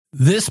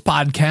This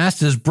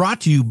podcast is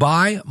brought to you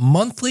by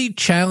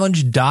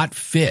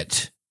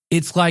monthlychallenge.fit.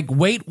 It's like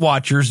Weight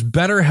Watchers,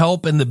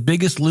 BetterHelp, and The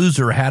Biggest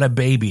Loser had a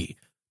baby.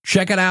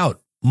 Check it out,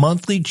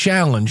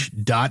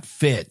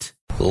 monthlychallenge.fit.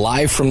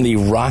 Live from the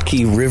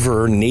Rocky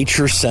River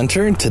Nature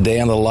Center, today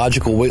on the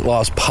Logical Weight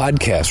Loss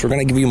Podcast, we're going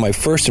to give you my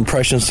first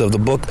impressions of the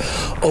book,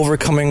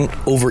 Overcoming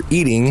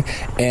Overeating,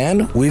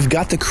 and we've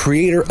got the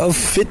creator of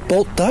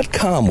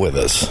Fitbolt.com with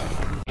us.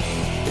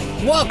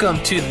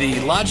 Welcome to the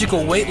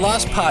Logical Weight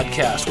Loss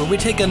Podcast, where we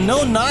take a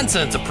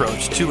no-nonsense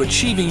approach to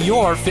achieving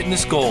your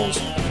fitness goals.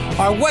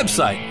 Our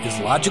website is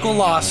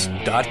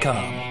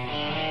logicalloss.com.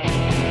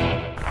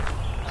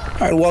 All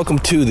right, welcome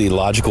to the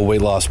Logical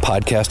Weight Loss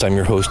Podcast. I'm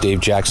your host,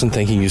 Dave Jackson.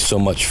 Thanking you so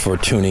much for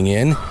tuning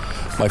in.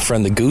 My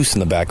friend the Goose in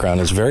the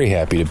background is very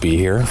happy to be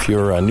here. If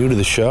you're new to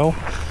the show,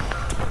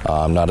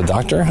 I'm not a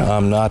doctor.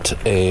 I'm not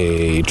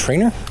a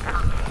trainer.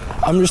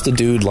 I'm just a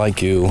dude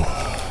like you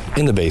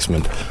in the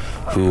basement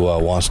who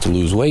wants to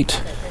lose weight.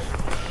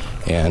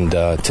 And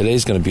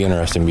today's going to be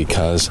interesting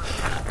because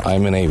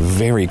I'm in a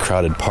very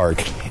crowded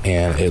park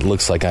and it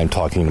looks like I'm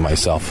talking to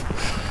myself.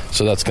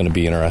 So that's going to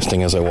be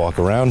interesting as I walk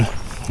around.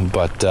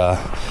 But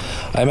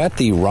I'm at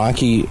the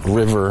Rocky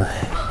River,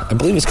 I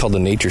believe it's called the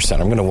Nature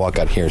Center. I'm going to walk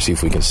out here and see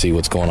if we can see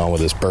what's going on with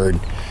this bird.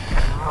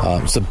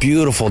 It's a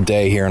beautiful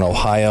day here in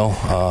Ohio.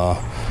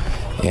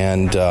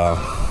 And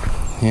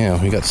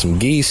we got some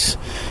geese.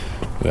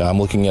 I'm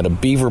looking at a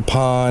beaver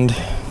pond.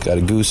 Got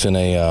a goose in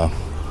a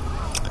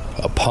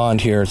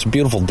pond here. It's a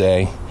beautiful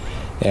day.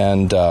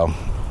 And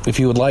if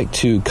you would like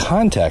to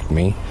contact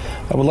me,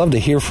 I would love to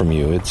hear from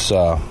you. It's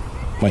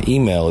my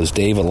email is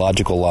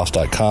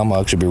dave@logicalloss.com.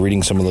 I'll actually be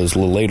reading some of those a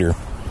little later.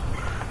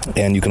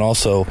 And you can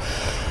also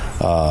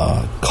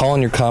call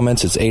in your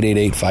comments. It's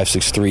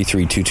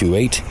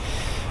 888-563-3228.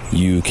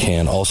 You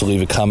can also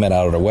leave a comment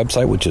out at our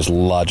website, which is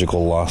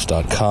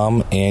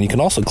logicalloss.com. And you can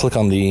also click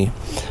on the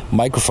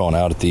microphone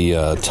out at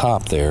the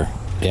top there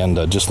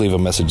and just leave a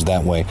message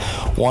that way.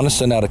 Want to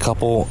send out a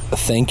couple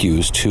thank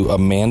yous to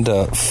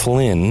Amanda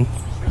Flynn,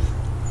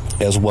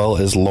 as well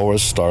as Laura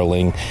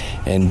Starling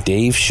and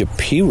Dave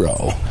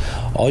Shapiro.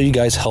 All you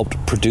guys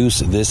helped produce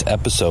this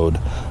episode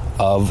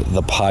of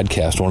the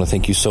podcast. I want to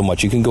thank you so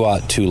much. You can go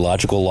out to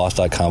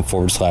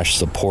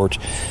logicalloss.com/support.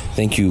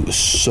 Thank you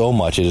so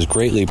much. It is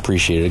greatly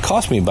appreciated. It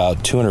cost me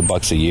about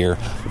 $200 a year,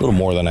 a little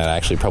more than that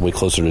actually, probably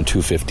closer to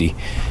 $250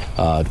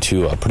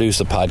 to produce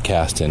the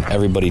podcast, and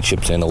everybody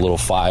chips in a little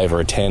 5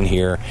 or 10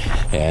 here,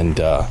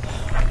 and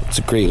it's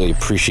greatly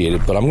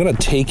appreciated. But I'm going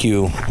to take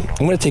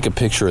a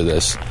picture of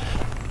this.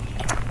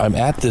 I'm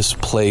at this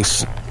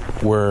place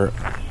where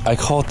I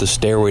call it the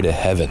Stairway to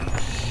Heaven.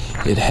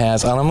 It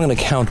has, and I'm going to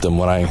count them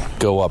when I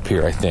go up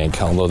here, I think,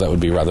 although that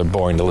would be rather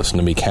boring to listen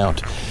to me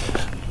count.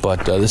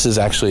 But this is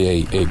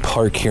actually a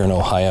park here in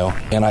Ohio,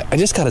 and I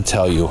just got to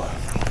tell you,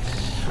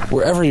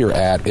 wherever you're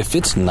at, if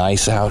it's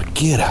nice out,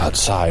 get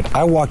outside.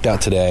 I walked out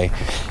today,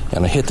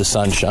 and I hit the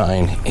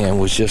sunshine, and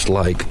was just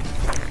like,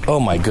 oh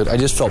my good, I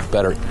just felt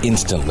better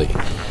instantly.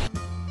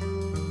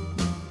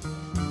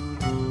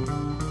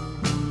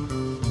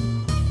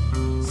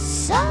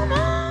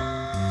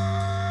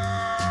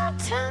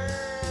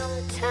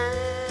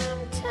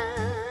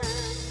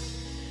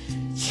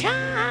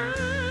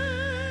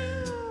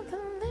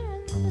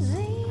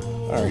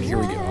 All right, here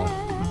we go.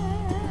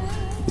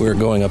 We're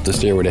going up the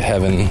Stairway to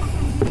Heaven.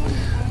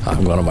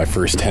 I'm going on my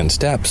first 10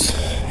 steps,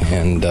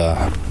 and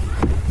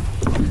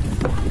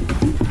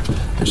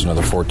there's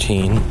another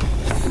 14. I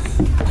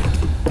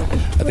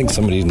think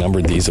somebody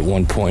numbered these at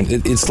one point.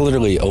 It's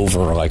literally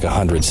over like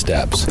 100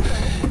 steps,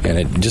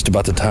 and just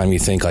about the time you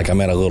think like I'm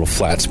at a little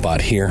flat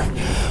spot here.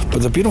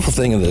 But the beautiful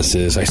thing of this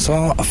is I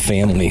saw a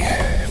family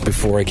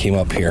before I came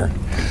up here,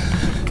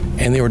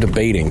 and they were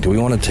debating, do we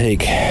want to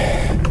take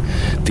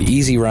the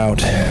easy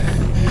route,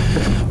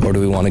 or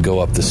do we want to go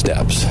up the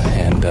steps?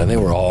 And they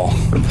were all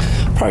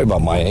probably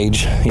about my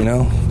age,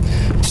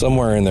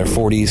 somewhere in their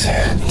 40s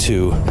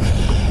to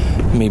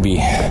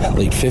maybe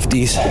late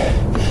 50s.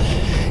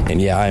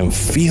 And yeah, I am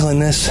feeling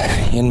this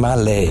in my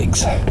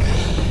legs.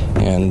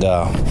 And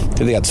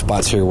they got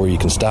spots here where you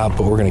can stop,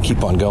 but we're going to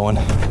keep on going.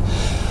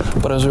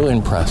 But I was really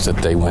impressed that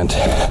they went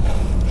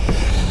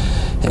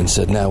and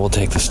said, "Now we'll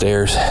take the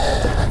stairs."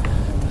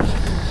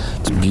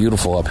 It's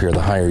beautiful up here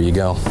the higher you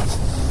go.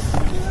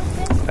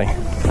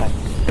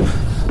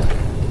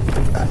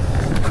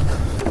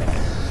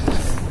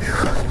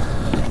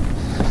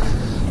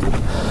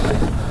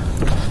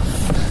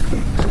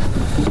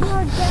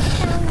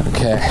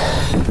 Okay,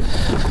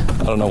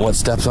 I don't know what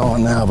steps I'm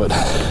on now, but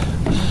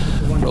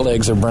my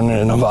legs are burning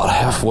in about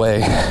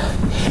halfway.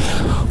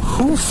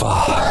 Oofa.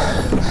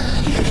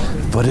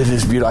 But it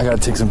is beautiful. I gotta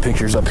take some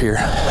pictures up here.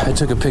 I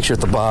took a picture at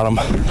the bottom.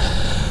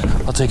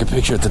 I'll take a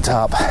picture at the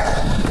top.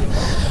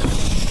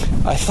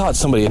 I thought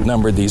somebody had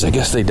numbered these. I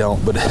guess they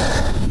don't, but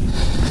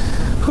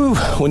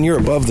when you're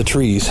above the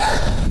trees,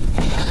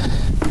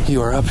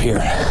 you are up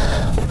here.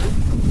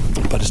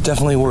 But it's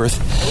definitely worth,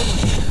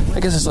 I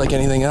guess it's like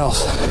anything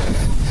else.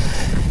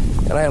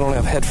 And I don't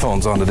have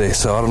headphones on today,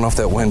 so I don't know if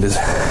that wind is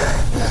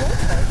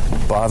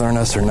bothering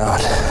us or not.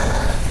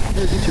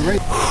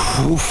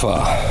 Oof,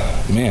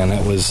 man,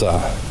 that was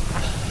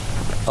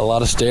a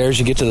lot of stairs.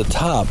 You get to the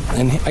top,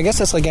 and I guess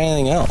that's like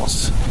anything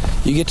else.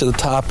 You get to the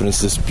top, and it's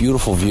this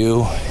beautiful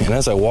view, and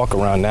as I walk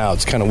around now,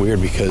 it's kind of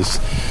weird because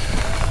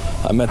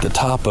I'm at the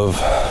top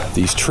of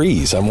these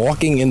trees. I'm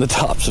walking in the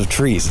tops of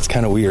trees. It's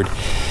kind of weird,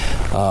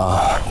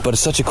 but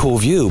it's such a cool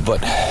view, but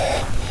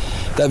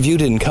that view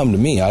didn't come to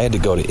me. I had to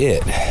go to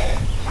it,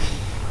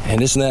 and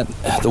isn't that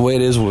the way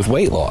it is with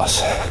weight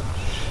loss?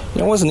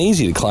 It wasn't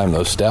easy to climb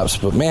those steps,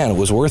 but man, it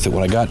was worth it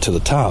when I got to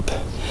the top.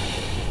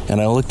 And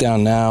I look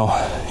down now,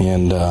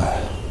 and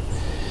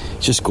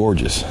it's just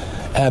gorgeous.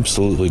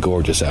 Absolutely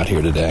gorgeous out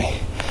here today.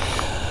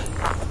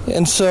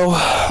 And so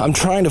I'm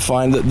trying to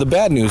find... The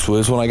bad news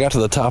was when I got to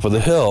the top of the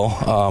hill,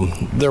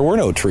 there were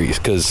no trees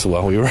because,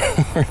 well, we were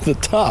at the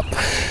top.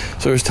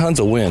 So there's tons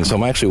of wind. So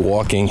I'm actually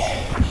walking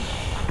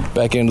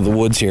back into the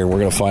woods here. We're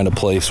going to find a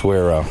place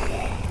where... I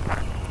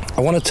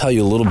want to tell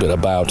you a little bit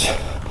about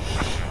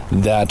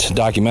that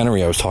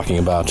documentary I was talking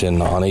about on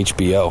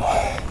HBO.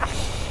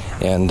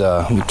 And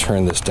let me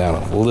turn this down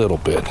a little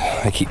bit.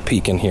 I keep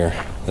peeking here.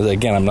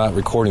 Again, I'm not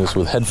recording this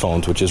with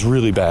headphones, which is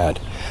really bad.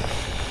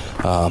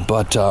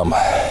 But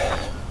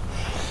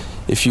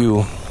if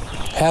you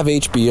have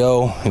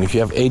HBO, and if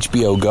you have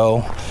HBO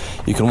Go,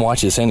 you can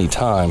watch this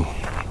anytime.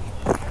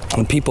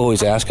 And people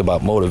always ask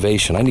about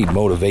motivation. I need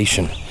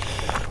motivation.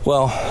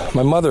 Well,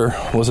 my mother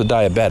was a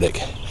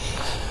diabetic.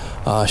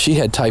 She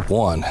had type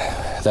 1.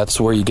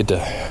 That's where you get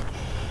to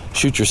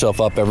shoot yourself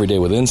up every day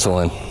with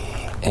insulin.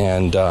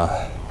 And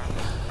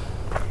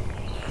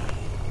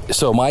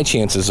so my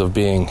chances of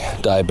being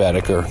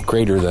diabetic are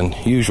greater than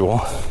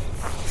usual.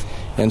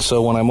 And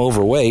so when I'm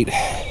overweight,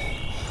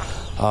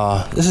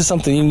 this is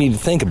something you need to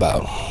think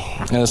about.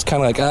 And it's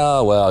kind of like,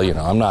 oh, well,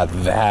 I'm not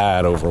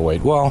that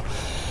overweight. Well,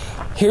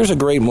 here's a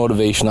great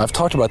motivation. I've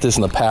talked about this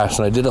in the past,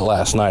 and I did it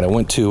last night. I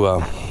went to,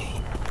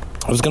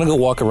 I was going to go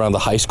walk around the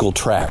high school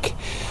track.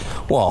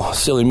 Well,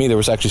 silly me, there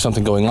was actually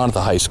something going on at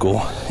the high school.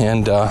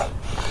 And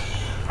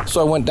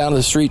so I went down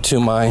the street to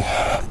my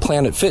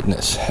Planet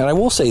Fitness. And I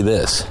will say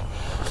this,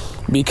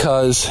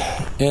 because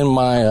in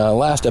my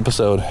last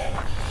episode,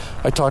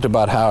 I talked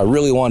about how I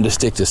really wanted to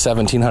stick to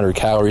 1,700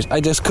 calories. I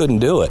just couldn't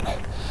do it.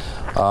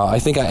 I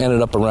think I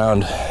ended up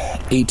around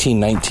 18,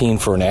 19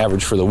 for an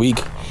average for the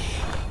week.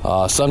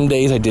 Some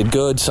days I did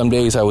good. Some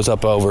days I was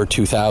up over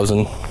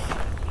 2,000.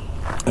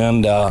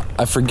 And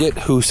I forget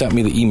who sent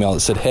me the email that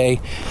said, hey,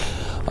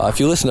 if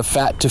you listen to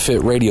Fat to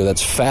Fit Radio,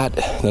 that's fat,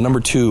 the number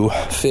 2,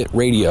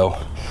 fitradio.com,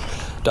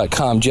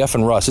 Jeff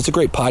and Russ. It's a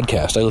great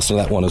podcast. I listen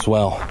to that one as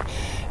well.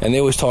 And they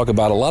always talk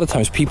about a lot of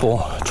times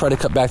people try to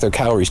cut back their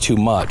calories too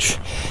much.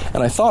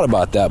 And I thought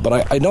about that,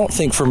 but I don't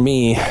think for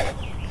me,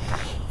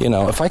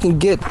 if I can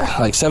get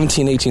like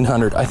 1,700,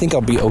 1,800, I think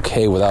I'll be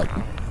okay without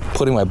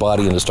putting my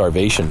body into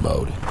starvation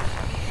mode.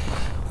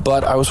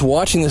 But I was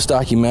watching this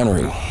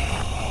documentary,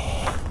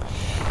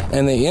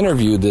 and they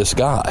interviewed this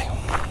guy.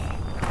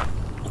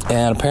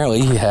 And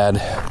apparently he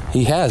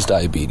has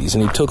diabetes,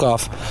 and he took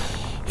off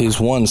his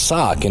one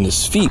sock, and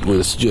his feet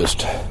was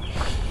just...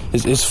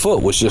 His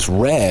foot was just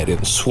red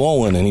and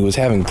swollen, and he was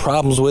having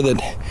problems with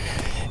it.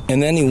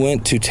 And then he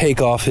went to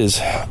take off his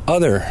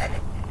other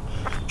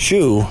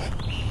shoe,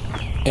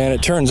 and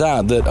it turns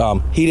out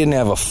that he didn't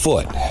have a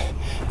foot.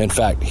 In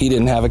fact, he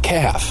didn't have a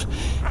calf.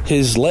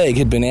 His leg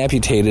had been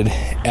amputated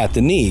at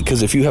the knee,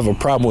 because if you have a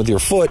problem with your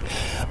foot,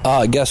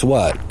 guess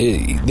what?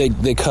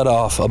 They cut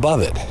off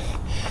above it.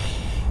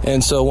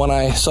 And so when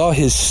I saw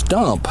his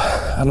stump,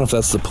 I don't know if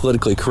that's the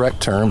politically correct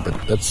term, but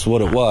that's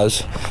what it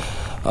was,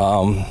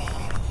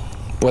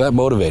 well, that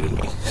motivated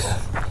me.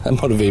 That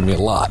motivated me a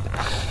lot.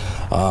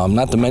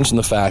 Not to mention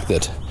the fact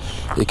that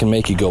it can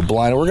make you go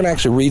blind. We're going to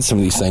actually read some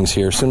of these things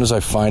here as soon as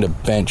I find a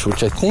bench,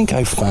 which I think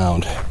I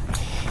found.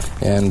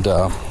 And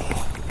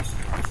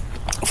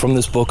from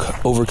this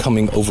book,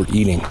 Overcoming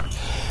Overeating.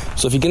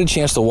 So if you get a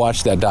chance to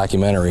watch that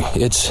documentary,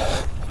 it's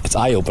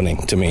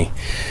eye-opening to me.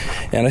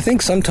 And I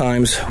think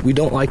sometimes we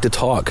don't like to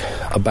talk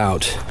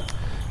about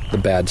the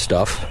bad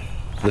stuff,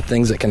 the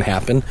things that can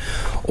happen,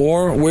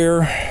 or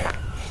we're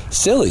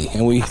silly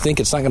and we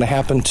think it's not going to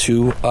happen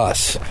to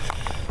us.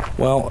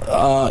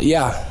 Well,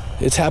 yeah,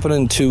 it's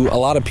happening to a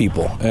lot of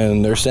people,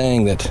 and they're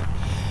saying that,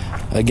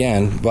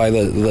 again, by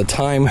the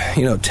time,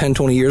 10,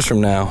 20 years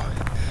from now,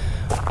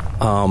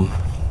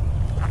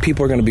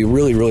 people are going to be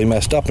really, really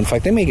messed up. In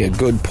fact, they make a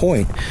good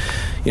point.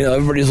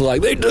 Everybody's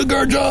like, they took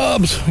our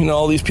jobs.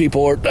 All these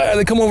people are,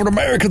 they come over to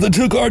America, they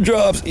took our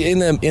jobs.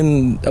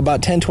 In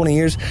about 10, 20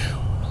 years,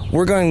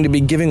 we're going to be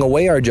giving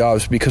away our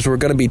jobs because we're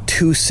going to be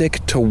too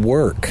sick to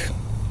work.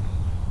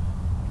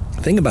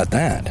 Think about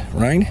that,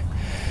 right?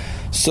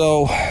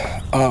 So,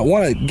 I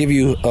want to give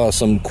you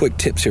some quick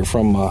tips here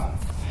from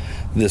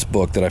this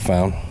book that I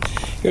found.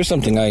 Here's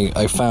something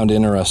I found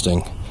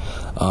interesting,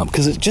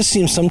 because it just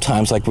seems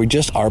sometimes like we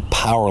just are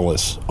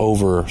powerless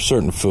over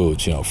certain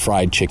foods,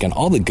 fried chicken,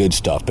 all the good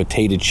stuff,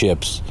 potato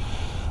chips,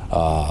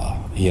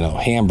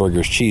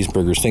 hamburgers,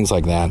 cheeseburgers, things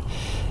like that.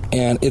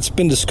 And it's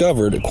been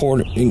discovered,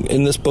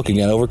 in this book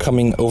again,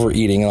 Overcoming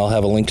Overeating, and I'll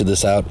have a link to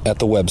this out at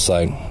the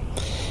website,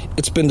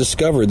 it's been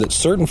discovered that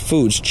certain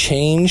foods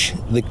change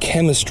the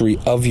chemistry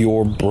of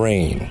your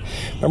brain.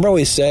 Remember how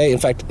we say, in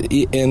fact,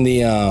 in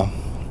the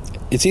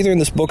it's either in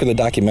this book or the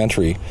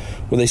documentary,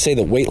 where they say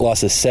that weight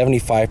loss is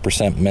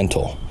 75%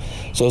 mental.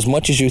 So as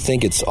much as you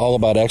think it's all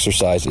about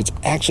exercise, it's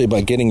actually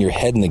about getting your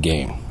head in the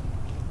game.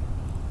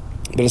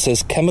 But it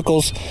says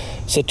chemicals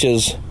such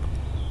as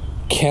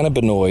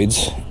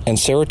cannabinoids and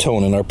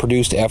serotonin are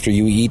produced after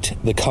you eat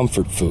the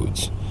comfort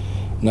foods.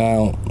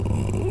 Now,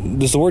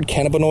 does the word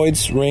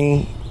cannabinoids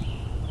ring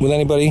with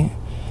anybody?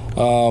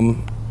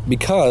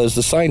 Because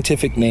the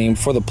scientific name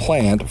for the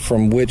plant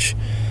from which,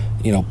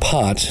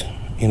 pot,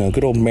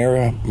 good old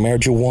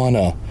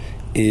marijuana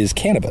is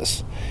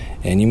cannabis.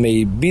 And you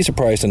may be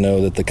surprised to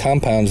know that the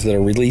compounds that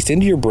are released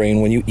into your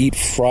brain when you eat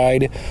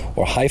fried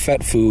or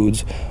high-fat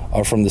foods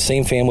are from the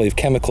same family of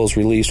chemicals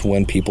released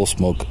when people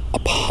smoke a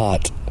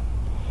pot.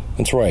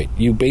 That's right.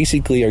 You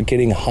basically are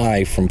getting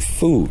high from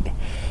food.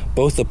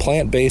 Both the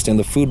plant-based and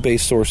the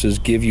food-based sources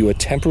give you a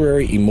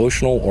temporary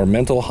emotional or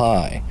mental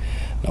high.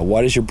 Now,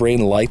 why does your brain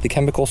like the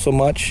chemical so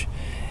much?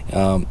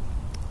 And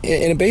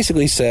it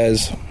basically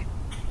says,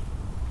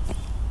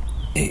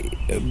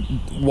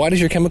 why does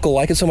your chemical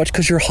like it so much?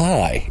 Because you're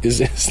high, is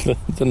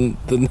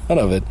the nut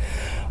of it.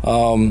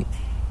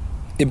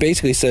 It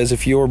basically says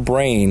if your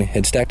brain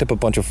had stacked up a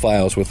bunch of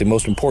files with the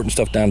most important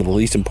stuff down to the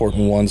least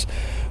important ones,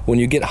 when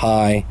you get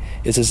high,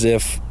 it's as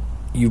if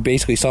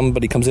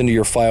somebody comes into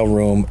your file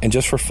room and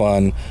just for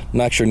fun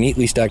knocks your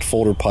neatly stacked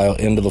folder pile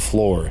into the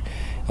floor.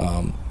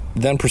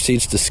 Then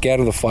proceeds to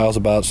scatter the files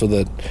about so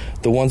that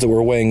the ones that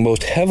were weighing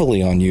most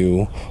heavily on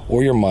you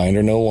or your mind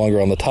are no longer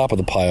on the top of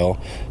the pile,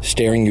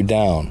 staring you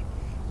down.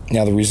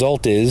 Now the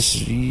result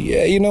is,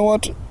 you know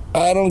what?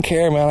 I don't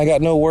care, man. I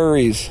got no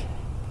worries.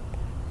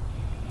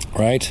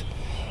 Right?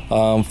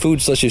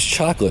 Foods such as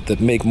chocolate that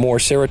make more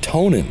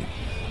serotonin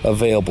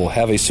available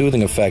have a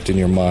soothing effect in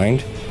your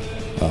mind.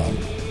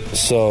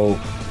 So,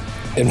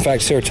 in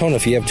fact, serotonin,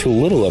 if you have too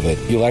little of it,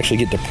 you'll actually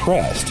get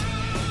depressed.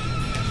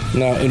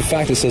 Now, in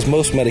fact, it says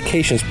most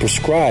medications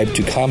prescribed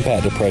to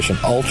combat depression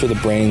alter the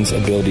brain's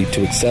ability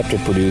to accept or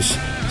produce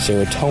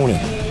serotonin.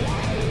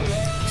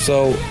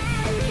 So,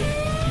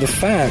 the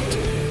fact,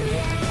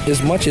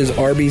 as much as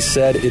Arby's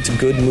said it's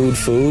good mood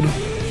food,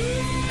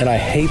 and I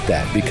hate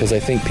that because I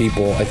think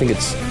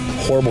it's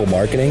horrible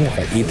marketing. If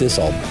I eat this,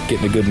 I'll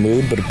get in a good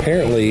mood, but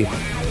apparently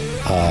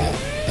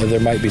there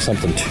might be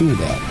something to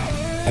that.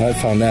 And I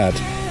found that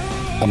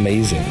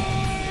amazing.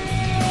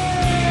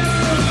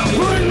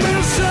 Bring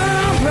me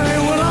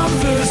champagne when I'm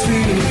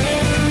thirsty.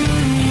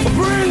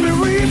 Bring me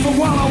reefer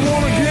while I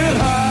want to get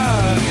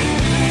high.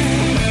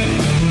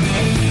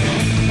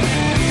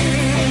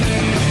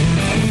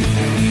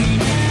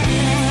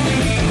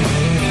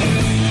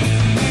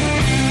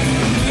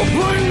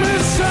 Bring me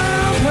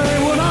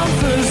champagne when I'm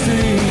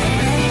thirsty.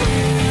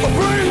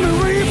 Bring me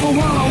reefer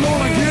while I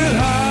want to get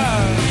high.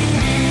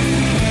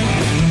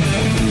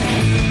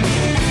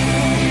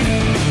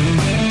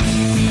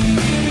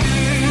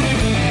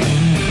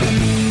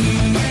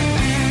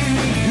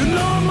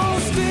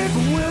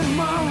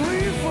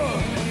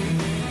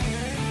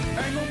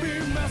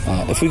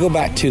 If we go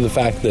back to the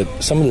fact that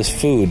some of this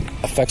food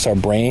affects our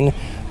brain,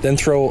 then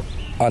throw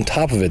on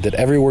top of it that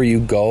everywhere you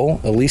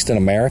go, at least in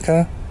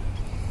America,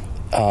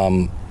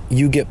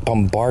 you get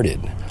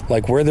bombarded.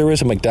 Like where there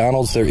is a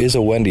McDonald's, there is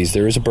a Wendy's,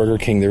 there is a Burger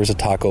King, there is a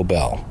Taco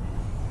Bell,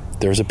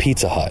 there is a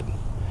Pizza Hut.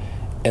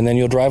 And then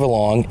you'll drive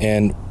along,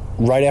 and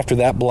right after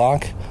that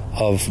block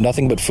of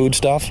nothing but food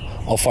stuff,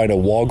 I'll find a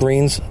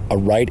Walgreens, a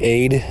Rite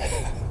Aid,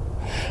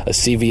 a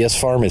CVS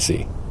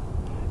pharmacy.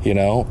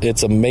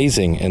 It's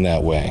amazing in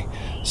that way.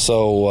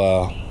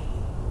 So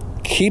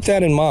keep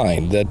that in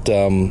mind, that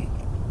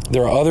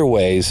there are other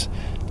ways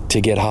to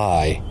get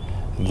high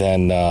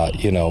than,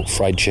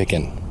 fried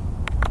chicken.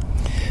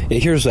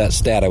 Here's that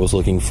stat I was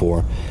looking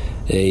for.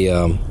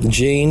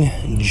 Jane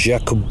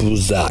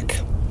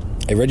Jakubczak,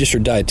 a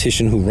registered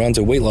dietitian who runs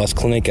a weight loss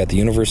clinic at the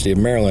University of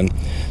Maryland,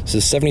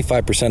 says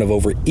 75% of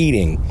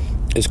overeating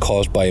is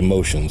caused by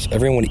emotions.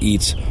 Everyone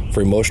eats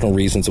for emotional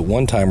reasons at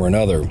one time or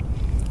another.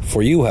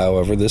 For you,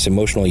 however, this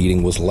emotional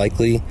eating was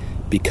likely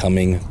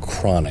becoming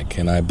chronic,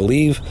 and I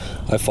believe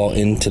I fall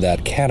into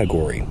that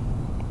category.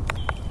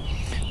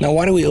 Now,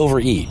 why do we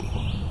overeat?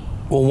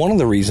 Well, one of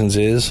the reasons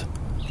is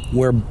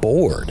we're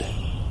bored.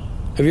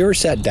 Have you ever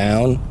sat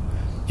down,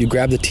 you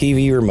grab the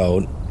TV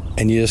remote,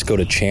 and you just go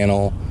to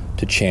channel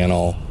to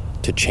channel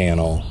to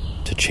channel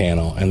to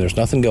channel, and there's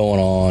nothing going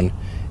on,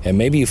 and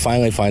maybe you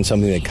finally find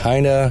something that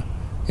kind of,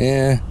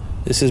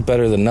 this is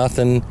better than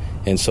nothing.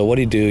 And so what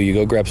do? You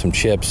go grab some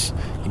chips,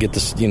 you get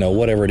this,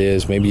 whatever it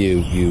is, maybe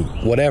you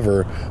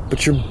whatever,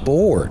 but you're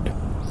bored.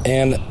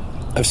 And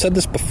I've said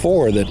this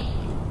before that,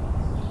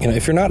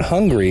 if you're not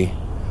hungry,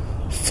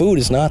 food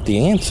is not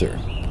the answer.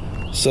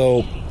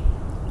 So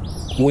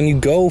when you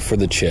go for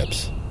the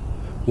chips,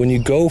 when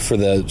you go for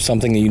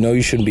something that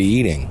you shouldn't be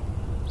eating,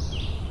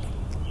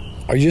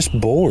 are you just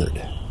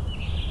bored?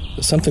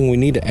 It's something we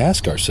need to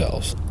ask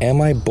ourselves.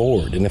 Am I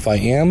bored? And if I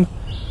am,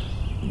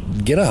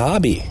 get a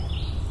hobby,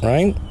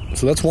 right?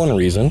 So that's one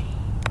reason.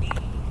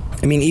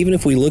 I mean, even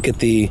if we look at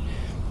the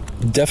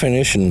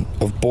definition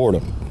of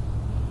boredom,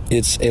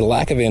 it's a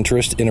lack of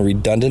interest in a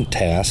redundant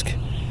task.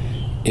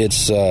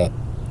 It's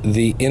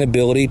the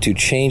inability to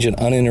change an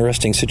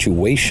uninteresting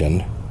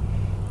situation.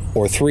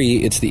 Or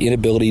 3, it's the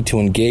inability to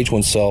engage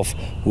oneself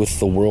with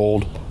the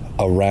world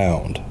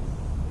around.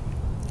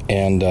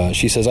 And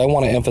she says, I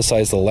want to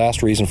emphasize the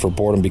last reason for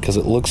boredom because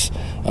it looks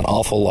an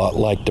awful lot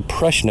like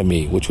depression to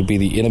me, which would be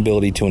the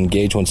inability to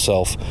engage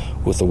oneself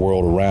with the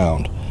world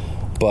around.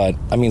 But,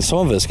 I mean,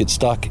 some of us get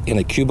stuck in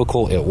a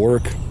cubicle at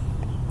work,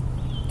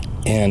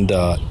 and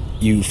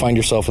you find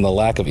yourself in the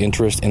lack of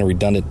interest in a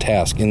redundant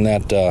task. In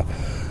that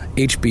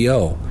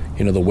HBO,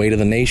 The Weight of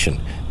the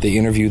Nation, they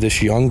interview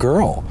this young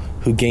girl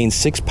who gained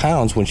 6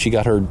 pounds when she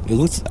got her,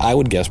 I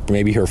would guess,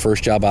 maybe her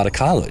first job out of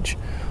college.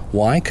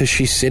 Why? Because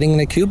she's sitting in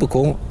a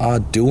cubicle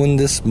doing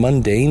this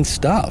mundane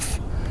stuff.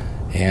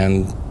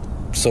 And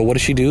so what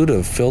does she do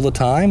to fill the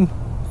time?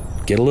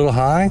 Get a little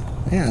high?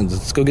 Yeah,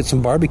 let's go get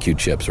some barbecue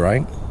chips,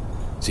 right?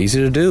 It's easy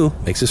to do.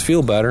 Makes us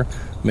feel better.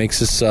 Makes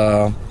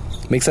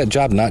that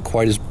job not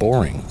quite as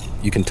boring.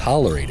 You can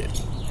tolerate it.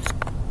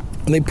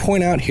 And they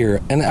point out here,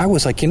 and I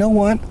was like, you know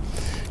what?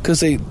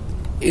 Because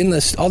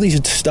all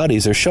these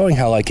studies, they're showing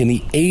how, like, in the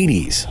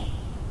 80s,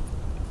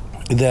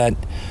 that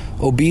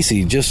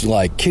obesity just,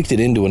 like, kicked it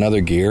into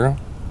another gear.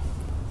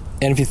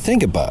 And if you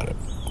think about it,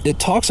 it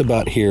talks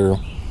about here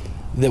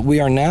that we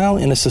are now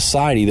in a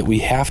society that we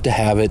have to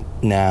have it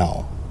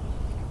now.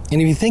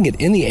 And if you think it,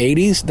 in the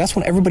 80s, that's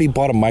when everybody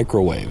bought a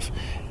microwave.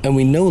 And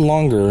we no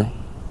longer,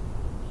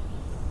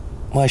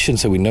 well, I shouldn't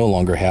say we no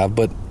longer have,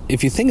 but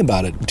if you think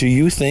about it, do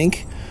you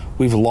think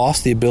we've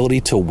lost the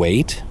ability to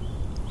wait?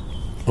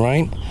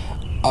 Right?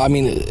 I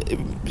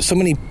mean, so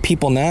many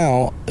people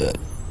now,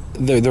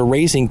 they're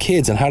raising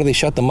kids, and how do they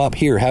shut them up?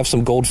 Here, have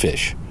some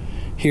goldfish.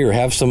 Here,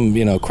 have some,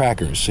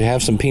 crackers.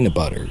 Have some peanut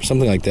butter,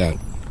 something like that.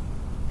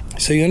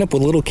 So you end up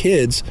with little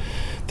kids.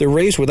 They're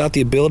raised without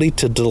the ability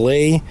to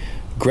delay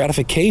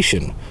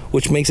gratification,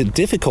 which makes it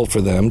difficult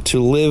for them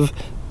to live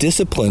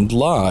disciplined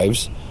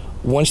lives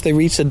once they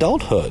reach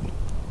adulthood.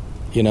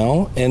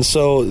 And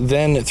so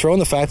then throw in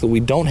the fact that we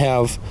don't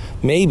have,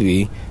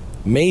 maybe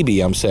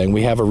I'm saying,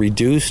 we have a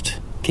reduced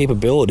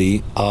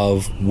capability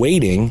of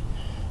waiting,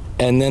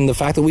 and then the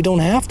fact that we don't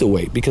have to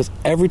wait, because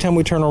every time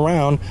we turn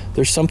around,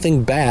 there's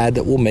something bad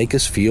that will make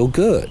us feel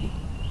good.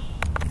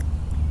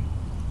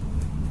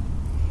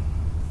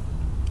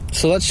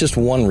 So that's just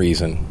one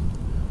reason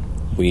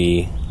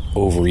we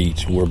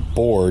overeat. We're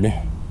bored,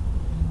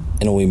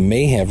 and we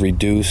may have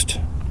reduced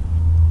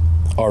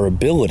our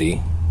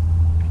ability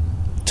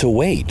to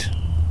wait.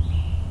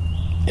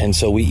 And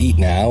so we eat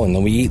now, and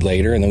then we eat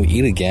later, and then we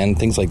eat again,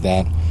 things like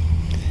that.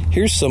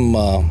 Here's some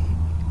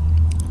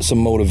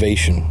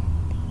motivation.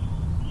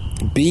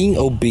 Being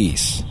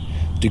obese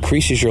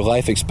decreases your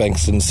life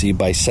expectancy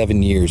by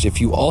 7 years. If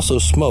you also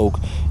smoke,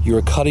 you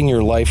are cutting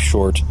your life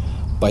short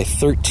by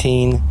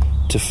 13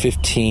 to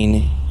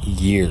 15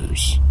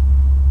 years.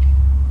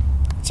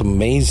 It's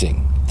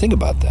amazing. Think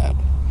about that.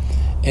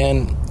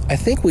 And I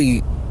think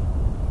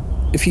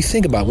if you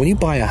think about it, when you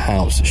buy a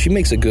house, she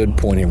makes a good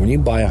point here. When you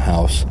buy a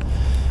house,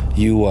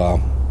 you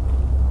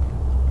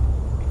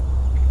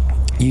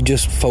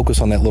just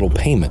focus on that little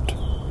payment,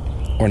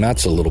 or not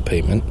so little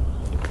payment.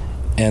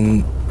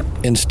 And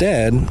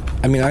instead,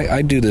 I mean,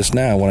 I do this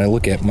now when I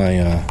look at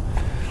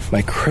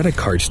my credit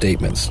card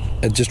statements.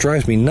 It just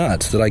drives me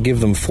nuts that I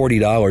give them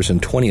 $40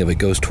 and 20 of it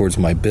goes towards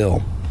my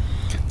bill.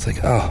 It's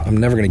like, oh, I'm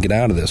never going to get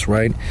out of this,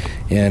 right?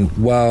 And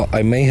while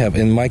I may have,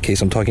 in my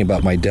case, I'm talking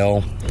about my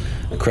Dell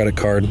credit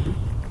card,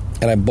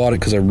 and I bought it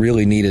because I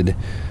really needed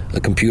a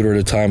computer at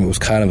a time. It was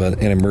kind of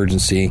an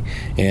emergency,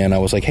 and I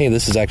was like, hey,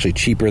 this is actually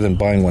cheaper than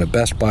buying one at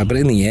Best Buy, but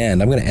in the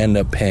end, I'm going to end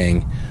up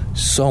paying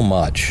so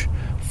much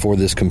for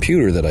this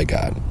computer that I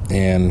got.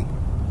 And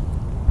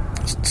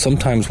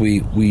sometimes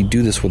we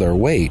do this with our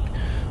weight,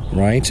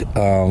 right?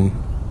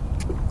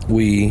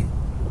 We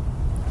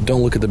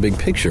don't look at the big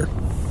picture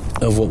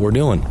of what we're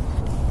doing.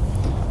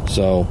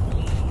 So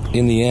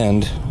in the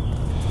end,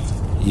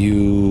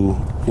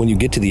 when you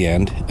get to the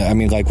end, I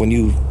mean, like when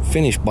you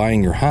finish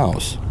buying your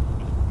house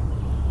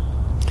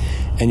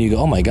and you go,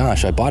 oh my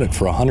gosh, I bought it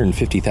for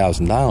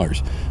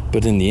 $150,000,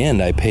 but in the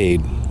end I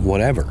paid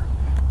whatever,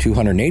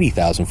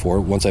 $280,000 for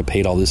it once I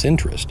paid all this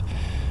interest.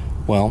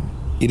 Well,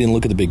 you didn't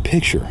look at the big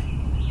picture.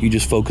 You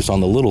just focus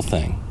on the little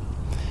thing.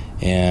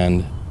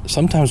 And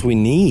sometimes we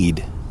need,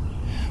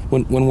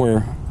 when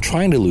we're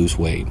trying to lose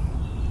weight,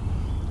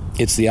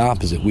 it's the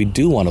opposite. We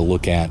do want to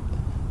look at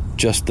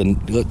let's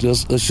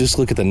just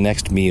look at the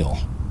next meal,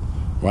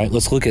 right?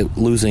 Let's look at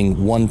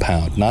losing 1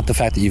 pound, not the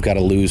fact that you've got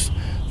to lose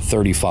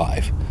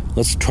 35.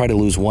 Let's try to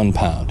lose 1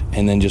 pound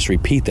and then just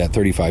repeat that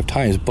 35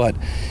 times. But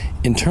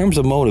in terms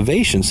of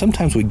motivation,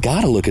 sometimes we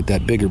got to look at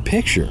that bigger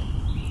picture.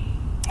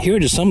 Here are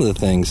just some of the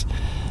things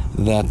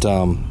that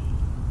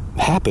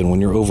happen when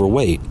you're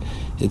overweight.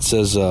 It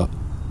says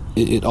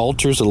it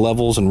alters the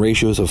levels and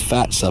ratios of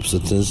fat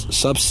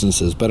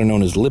substances, better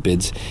known as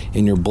lipids,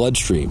 in your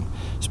bloodstream.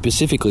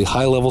 Specifically,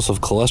 high levels of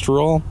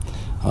cholesterol,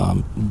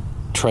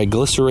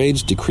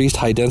 triglycerides, decreased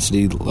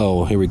high-density,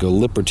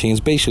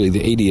 lipoproteins, basically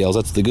the ADLs,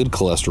 that's the good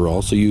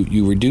cholesterol, so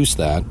you reduce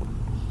that.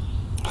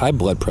 High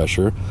blood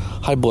pressure,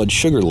 high blood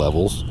sugar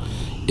levels,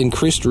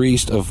 increased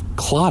risk of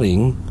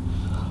clotting,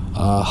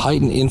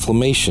 heightened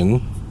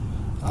inflammation.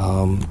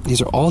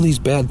 These are all these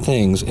bad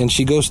things, and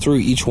she goes through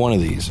each one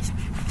of these.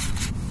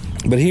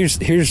 But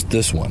here's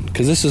this one,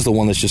 because this is the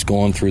one that's just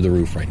going through the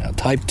roof right now.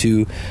 Type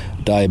 2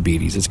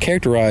 diabetes. It's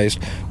characterized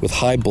with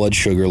high blood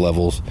sugar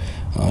levels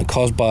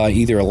caused by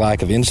either a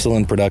lack of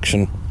insulin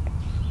production,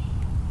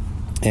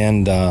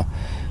 and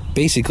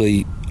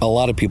basically a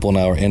lot of people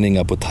now are ending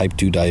up with type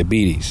 2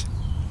 diabetes.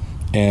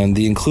 And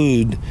the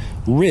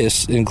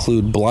risks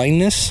include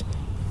blindness,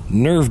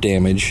 nerve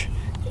damage,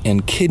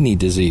 and kidney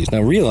disease.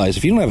 Now realize,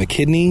 if you don't have a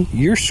kidney,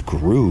 you're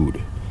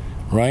screwed.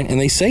 Right?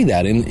 And they say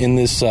that in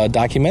this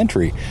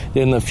documentary.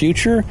 In the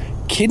future,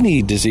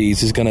 kidney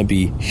disease is going to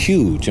be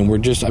huge. And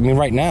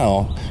right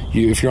now,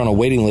 if you're on a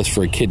waiting list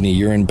for a kidney,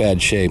 you're in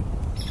bad shape.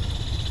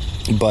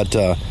 But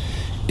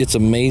it's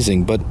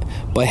amazing. But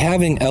by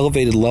having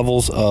elevated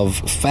levels of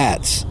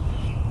fats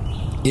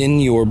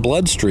in your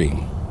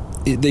bloodstream,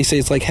 they say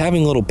it's like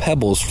having little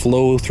pebbles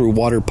flow through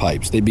water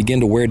pipes. They begin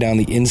to wear down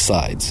the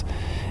insides.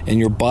 And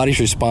your body's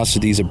response to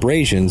these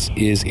abrasions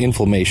is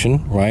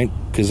inflammation, right?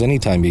 Because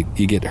anytime you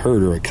get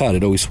hurt or a cut,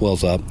 it always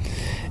swells up.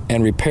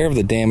 And repair of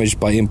the damage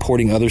by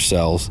importing other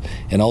cells,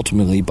 and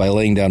ultimately by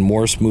laying down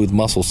more smooth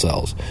muscle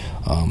cells.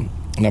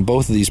 Now,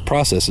 both of these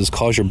processes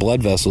cause your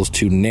blood vessels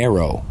to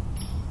narrow.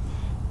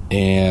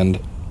 And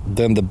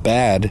then the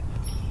bad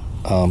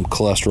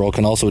cholesterol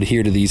can also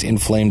adhere to these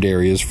inflamed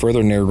areas,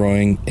 further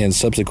narrowing and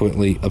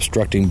subsequently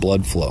obstructing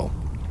blood flow.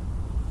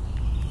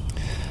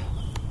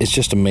 It's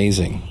just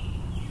amazing,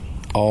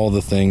 all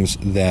the things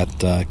that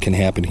can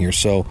happen here.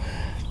 So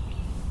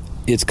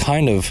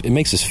it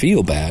makes us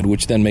feel bad,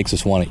 which then makes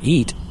us want to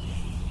eat.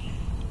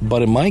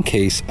 But in my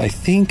case, I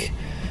think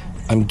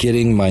I'm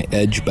getting my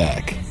edge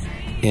back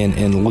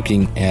and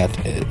looking at,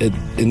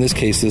 in this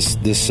case, this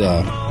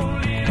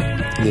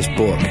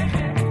book.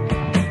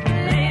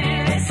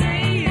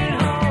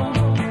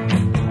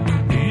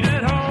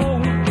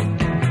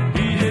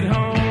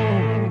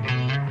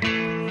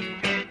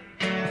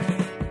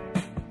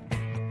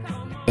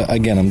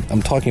 Again,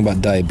 I'm talking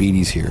about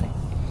diabetes here.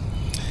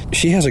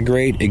 She has a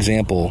great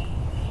example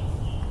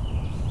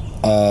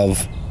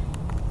of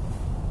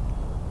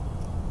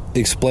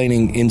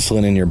explaining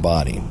insulin in your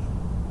body.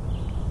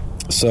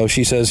 So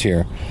she says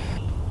here,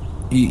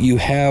 you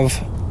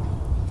have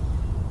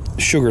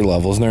sugar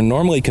levels, and they're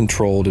normally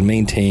controlled and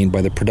maintained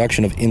by the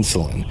production of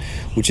insulin,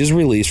 which is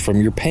released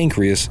from your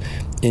pancreas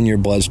in your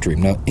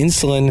bloodstream. Now,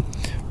 insulin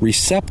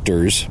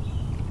receptors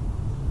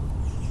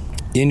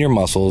in your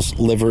muscles,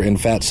 liver, and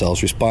fat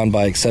cells respond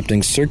by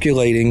accepting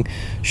circulating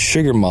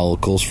sugar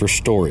molecules for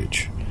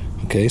storage.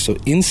 Okay, so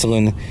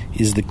insulin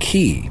is the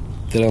key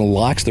that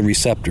unlocks the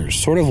receptors,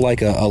 sort of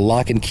like a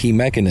lock and key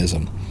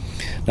mechanism.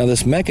 Now,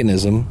 this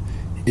mechanism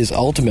is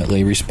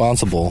ultimately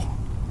responsible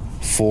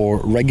for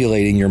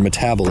regulating your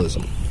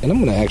metabolism. And I'm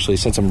going to actually,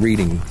 since I'm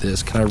reading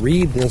this, can I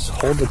read this?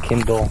 Hold the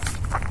Kindle.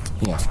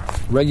 Yeah,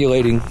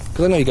 regulating,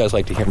 because I know you guys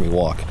like to hear me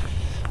walk.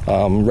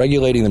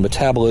 Regulating the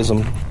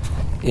metabolism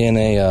in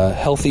a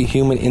healthy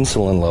human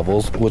insulin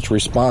levels, which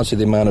responds to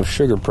the amount of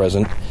sugar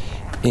present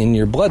in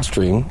your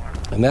bloodstream,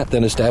 and that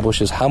then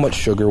establishes how much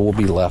sugar will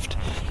be left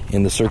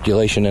in the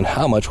circulation and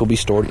how much will be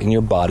stored in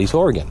your body's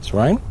organs,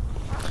 right?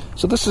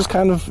 So this is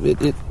kind of,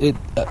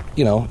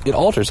 it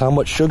alters how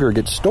much sugar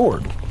gets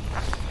stored.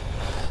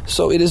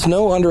 So it is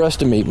no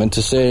underestimation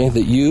to say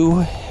that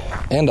you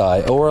and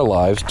I owe our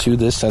lives to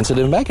this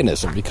sensitive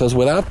mechanism, because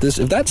without this,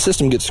 if that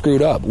system gets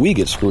screwed up, we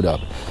get screwed up.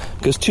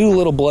 Because too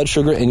little blood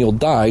sugar and you'll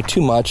die,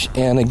 too much,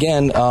 and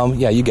again,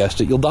 you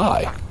guessed it, you'll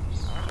die.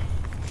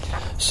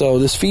 So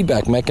this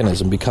feedback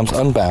mechanism becomes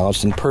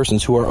unbalanced in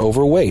persons who are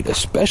overweight,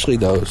 especially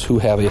those who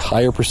have a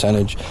higher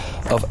percentage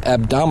of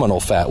abdominal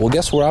fat. Well,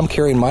 guess where I'm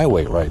carrying my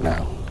weight right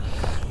now?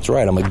 That's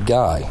right, I'm a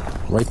guy,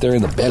 right there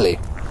in the belly.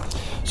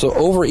 So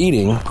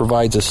overeating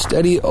provides a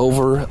steady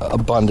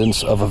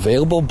overabundance of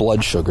available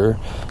blood sugar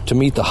to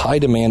meet the high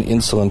demand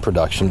insulin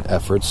production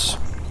efforts.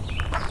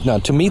 Now,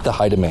 to meet the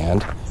high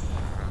demand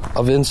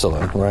of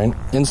insulin, right?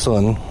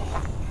 Insulin,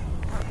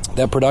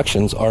 that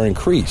productions are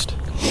increased.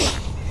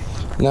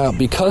 Now,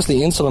 because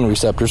the insulin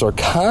receptors are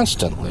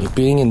constantly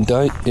being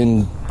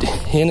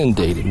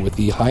inundated with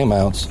the high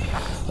amounts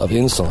of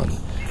insulin,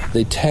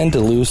 they tend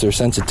to lose their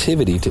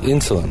sensitivity to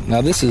insulin.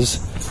 Now, this is,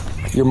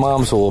 your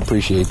moms will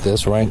appreciate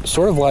this, right?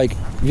 Sort of like,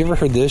 have you ever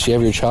heard this? You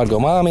have your child go,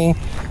 Mommy,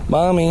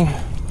 Mommy,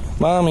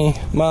 Mommy,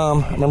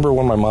 Mom. I remember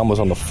when my mom was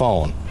on the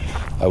phone,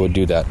 I would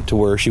do that, to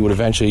where she would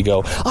eventually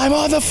go, I'm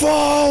on the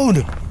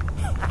phone!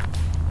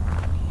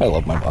 I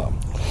love my mom.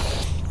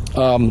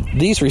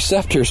 These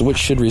receptors, which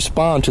should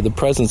respond to the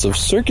presence of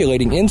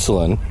circulating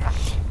insulin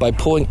by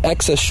pulling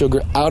excess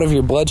sugar out of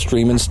your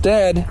bloodstream,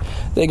 instead,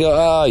 they go,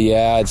 oh,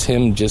 yeah, it's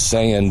him just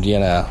saying,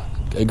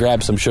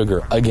 grab some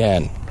sugar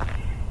again.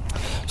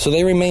 So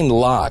they remain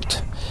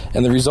locked,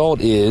 And the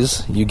result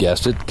is, you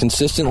guessed it,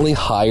 consistently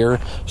higher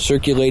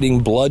circulating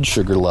blood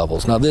sugar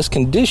levels. Now, this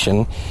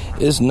condition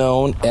is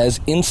known as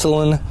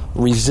insulin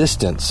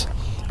resistance,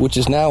 which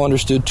is now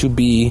understood to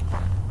be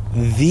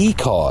the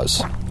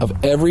cause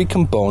of every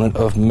component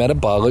of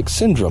metabolic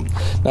syndrome.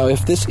 Now,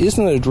 if this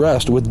isn't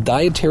addressed with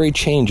dietary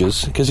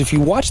changes, because if you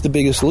watch The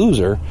Biggest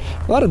Loser,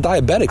 a lot of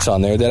diabetics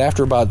on there that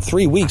after about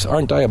 3 weeks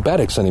aren't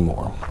diabetics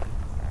anymore.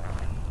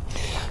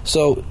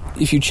 So,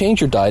 if you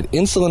change your diet,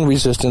 insulin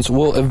resistance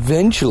will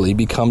eventually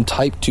become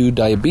type 2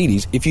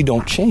 diabetes if you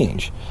don't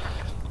change.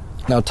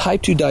 Now,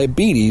 type 2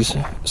 diabetes,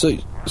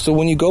 so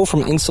when you go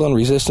from insulin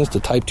resistance to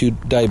type 2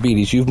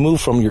 diabetes, you've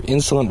moved from your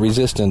insulin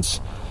resistance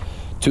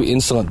to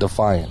insulin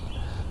defiant.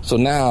 So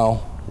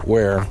now,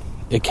 where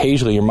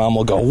occasionally your mom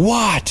will go,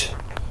 "What?"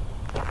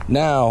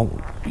 Now,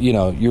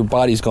 your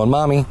body's going,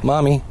 "Mommy,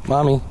 mommy,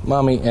 mommy,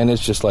 mommy," and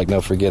it's just like,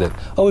 no, forget it.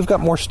 Oh, we've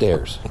got more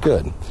stairs.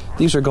 Good.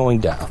 These are going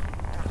down.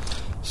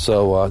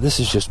 So this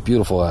is just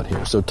beautiful out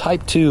here. So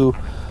type 2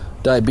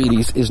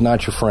 diabetes is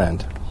not your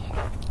friend.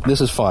 This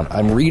is fun.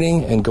 I'm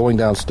reading and going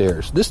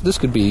downstairs. This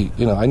could be,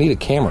 I need a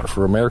camera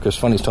for America's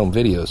Funniest Home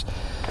Videos.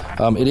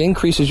 It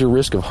increases your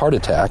risk of heart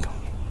attack.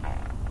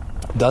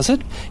 Does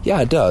it? Yeah,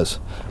 it does.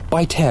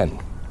 By 10.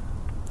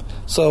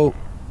 So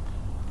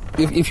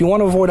if you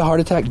want to avoid a heart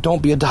attack,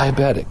 don't be a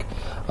diabetic.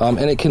 And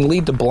it can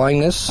lead to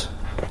blindness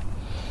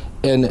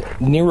and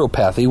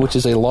neuropathy, which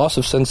is a loss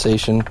of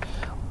sensation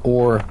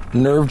or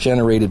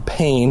nerve-generated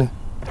pain,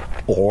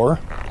 or,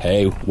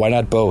 hey, why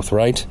not both,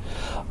 right?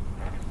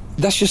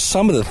 That's just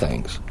some of the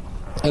things.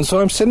 And so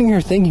I'm sitting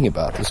here thinking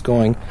about this,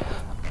 going,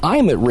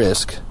 I'm at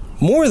risk,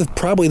 more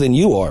probably than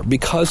you are,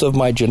 because of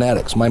my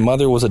genetics. My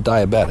mother was a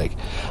diabetic,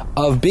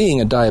 of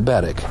being a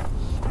diabetic.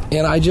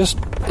 And I just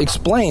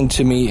explained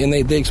to me, and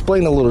they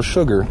explained a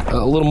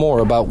little more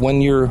about when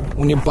your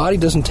body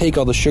doesn't take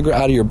all the sugar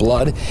out of your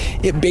blood,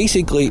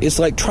 it's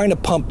like trying to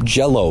pump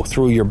Jell-O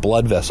through your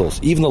blood vessels,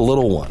 even the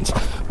little ones,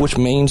 which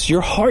means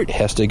your heart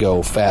has to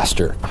go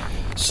faster.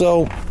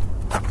 So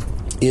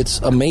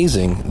it's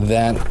amazing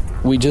that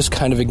we just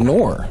kind of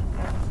ignore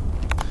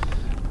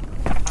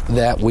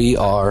that we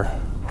are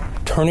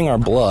turning our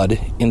blood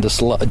into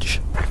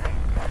sludge.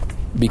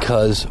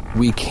 Because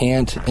we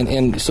can't,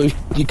 and so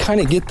you kind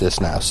of get this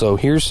now. So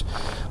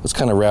let's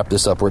kind of wrap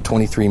this up. We're at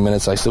 23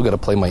 minutes. I still got to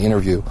play my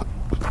interview.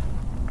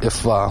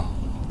 If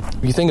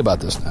you think about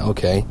this now,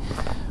 okay,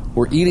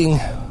 we're eating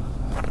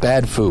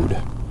bad food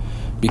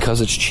because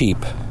it's cheap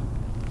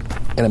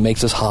and it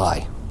makes us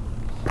high.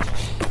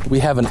 We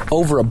have an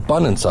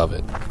overabundance of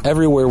it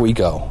everywhere we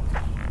go.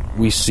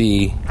 We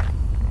see,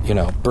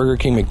 Burger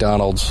King,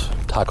 McDonald's,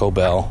 Taco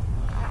Bell,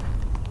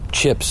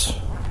 chips,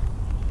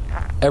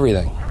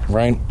 everything.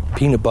 Right?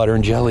 Peanut butter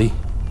and jelly.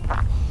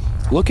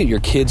 Look at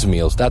your kids'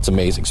 meals. That's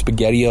amazing.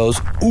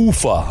 SpaghettiOs.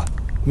 Oofa.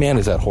 Man,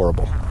 is that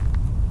horrible.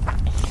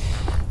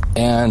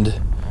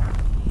 And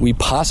we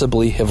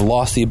possibly have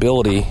lost the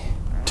ability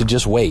to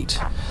just wait.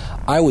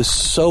 I was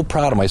so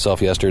proud of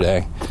myself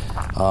yesterday.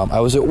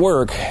 I was at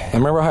work. And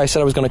remember how I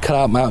said I was going to cut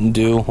out Mountain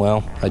Dew?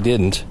 Well, I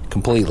didn't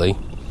completely.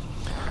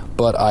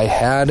 But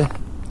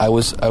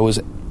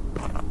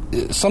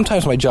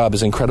sometimes my job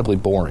is incredibly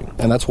boring,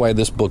 and that's why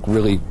this book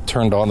really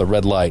turned on the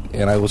red light.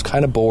 And I was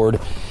kind of bored,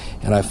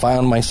 and I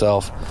found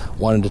myself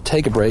wanting to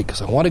take a break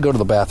because I wanted to go to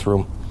the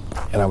bathroom,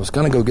 and I was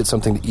going to go get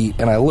something to eat.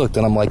 And I looked,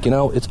 and I'm like,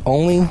 it's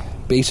only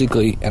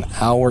basically an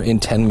hour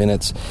and 10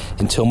 minutes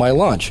until my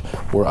lunch,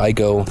 where I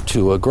go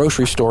to a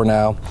grocery store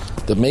now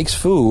that makes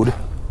food,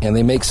 and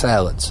they make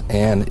salads,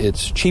 and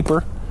it's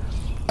cheaper.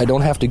 I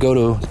don't have to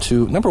go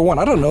to number one,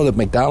 I don't know that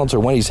McDonald's or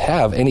Wendy's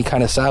have any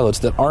kind of salads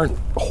that aren't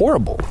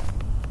horrible.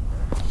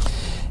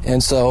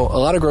 And so a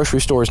lot of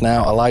grocery stores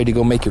now allow you to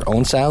go make your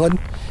own salad,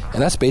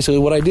 and that's basically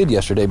what I did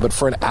yesterday. But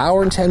for an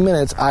hour and 10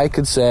 minutes, I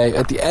could say,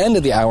 at the end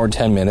of the hour and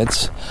 10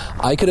 minutes,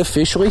 I could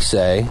officially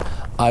say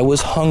I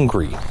was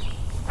hungry.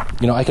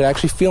 I could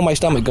actually feel my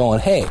stomach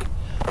going, hey,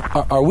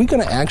 are we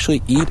going to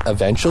actually eat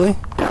eventually?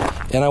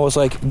 And I was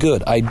like,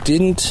 good. I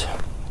didn't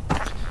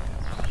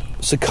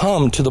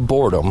succumb to the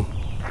boredom,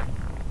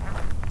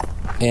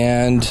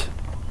 and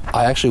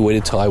I actually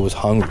waited till I was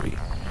hungry.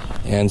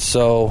 And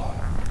so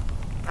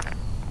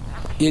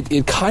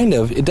it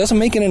doesn't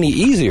make it any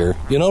easier.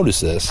 You notice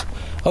this.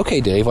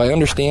 Okay, Dave, I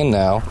understand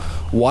now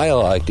why I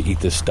like to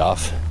eat this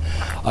stuff.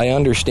 I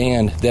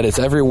understand that it's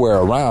everywhere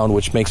around,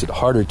 which makes it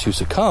harder to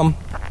succumb,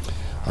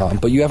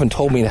 but you haven't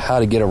told me how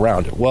to get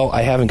around it. Well,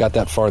 I haven't got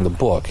that far in the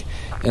book.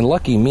 And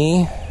lucky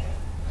me,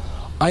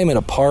 I'm in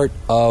a part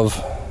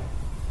of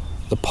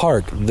the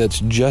park that's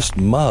just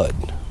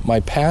mud. My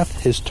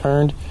path has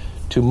turned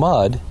to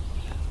mud,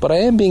 but I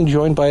am being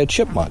joined by a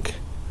chipmunk.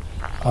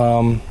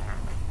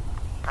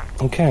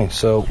 Okay,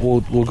 so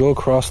we'll go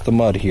across the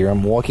mud here.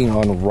 I'm walking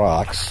on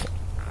rocks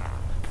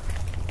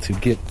to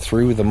get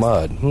through the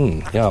mud.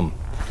 Yum.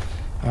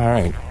 All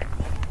right.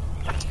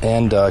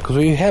 And because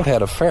we have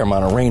had a fair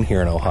amount of rain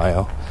here in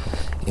Ohio.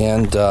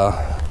 And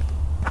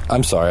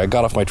I'm sorry, I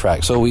got off my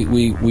track. So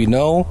we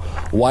know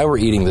why we're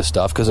eating this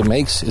stuff, because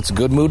it's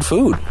good mood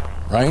food,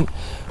 right?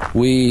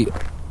 We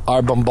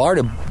are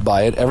bombarded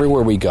by it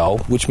everywhere we go,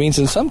 which means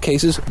in some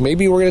cases,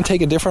 maybe we're going to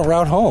take a different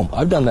route home.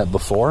 I've done that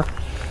before.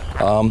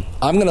 I'm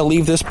going to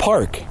leave this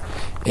park,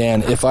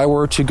 and if I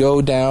were to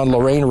go down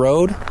Lorraine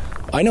Road,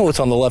 I know what's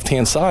on the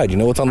left-hand side. You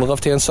know what's on the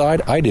left-hand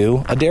side? I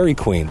do. A Dairy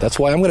Queen. That's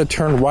why I'm going to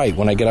turn right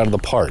when I get out of the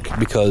park,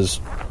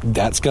 because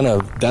that's gonna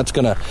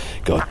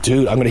go,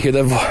 dude. I'm going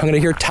to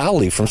hear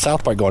Towley from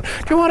South Park going, "Do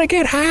you want to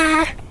get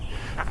high?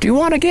 Do you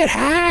want to get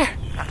high?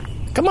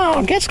 Come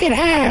on, let's get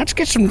high. Let's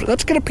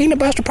get a peanut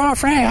butter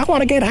parfait. I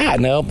want to get high."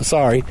 Nope,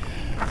 sorry.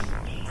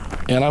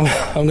 And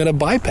I'm going to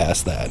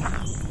bypass that,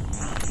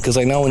 because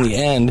I know in the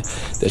end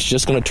that's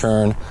just going to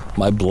turn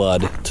my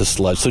blood to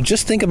sludge. So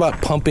just think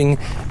about pumping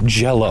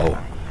Jell-O,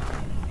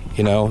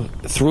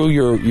 through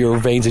your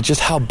veins, and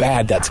just how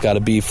bad that's got to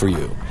be for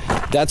you.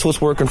 That's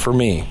what's working for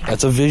me.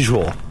 That's a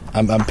visual.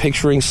 I'm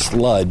picturing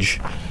sludge.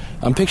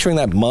 I'm picturing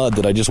that mud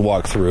that I just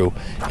walked through,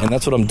 and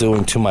that's what I'm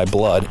doing to my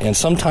blood. And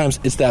sometimes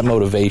it's that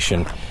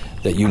motivation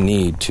that you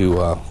need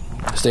to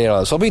stay out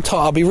of it. So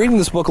I'll be reading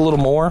this book a little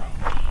more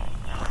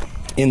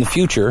in the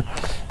future,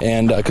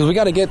 and because we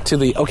got to get to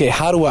the, okay,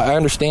 how do I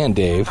understand,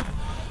 Dave,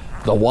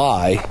 the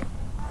why,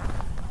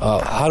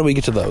 how do we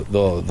get to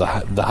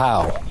the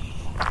how?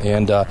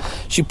 And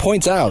she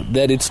points out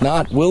that it's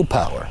not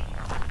willpower,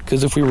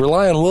 because if we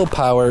rely on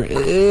willpower,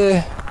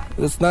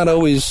 it's not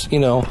always,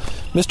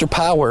 Mr.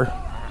 Power,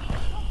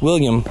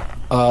 William,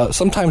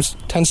 sometimes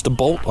tends to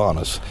bolt on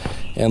us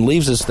and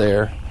leaves us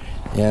there,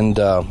 and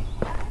and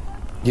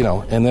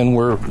then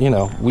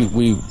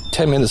we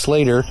 10 minutes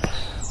later,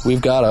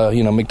 we've got a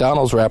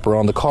McDonald's wrapper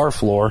on the car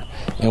floor,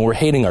 and we're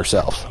hating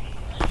ourselves.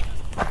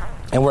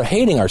 And we're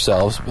hating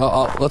ourselves.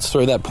 Let's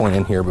throw that point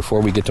in here before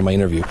we get to my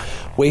interview.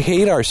 We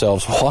hate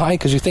ourselves. Why?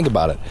 Because you think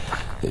about it.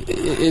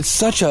 It's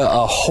such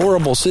a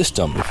horrible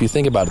system, if you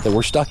think about it, that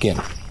we're stuck in.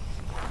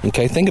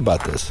 Okay, think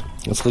about this.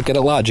 Let's look at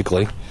it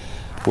logically.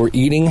 We're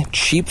eating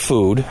cheap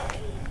food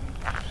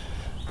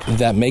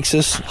that makes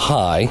us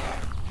high,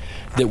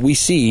 that we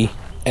see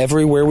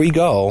everywhere we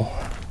go,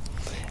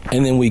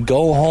 and then we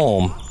go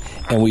home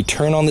and we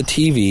turn on the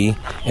TV,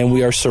 and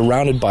we are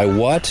surrounded by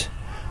what?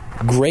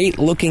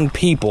 Great-looking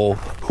people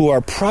who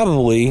are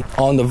probably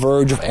on the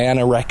verge of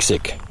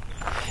anorexic.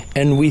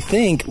 And we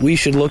think we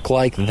should look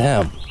like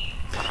them.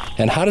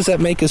 And how does that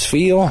make us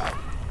feel?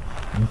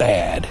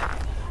 Bad.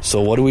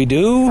 So what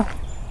do?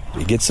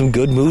 We get some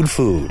good mood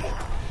food.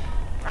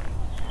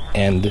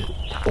 And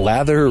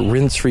lather,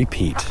 rinse,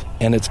 repeat.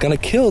 And it's going to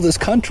kill this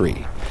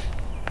country.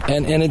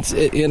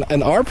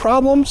 And our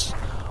problems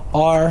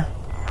are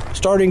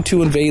starting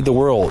to invade the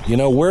world.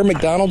 Where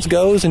McDonald's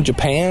goes in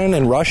Japan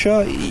and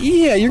Russia,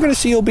 yeah, you're going to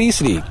see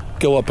obesity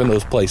go up in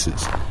those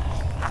places.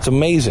 It's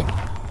amazing.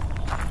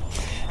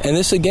 And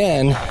this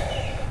again,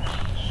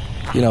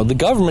 the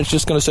government's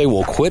just going to say,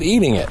 well, quit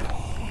eating it.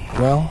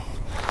 Well,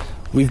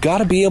 we've got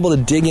to be able to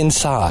dig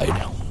inside.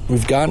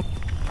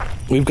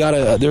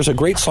 There's a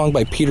great song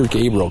by Peter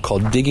Gabriel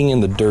called Digging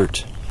in the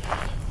Dirt,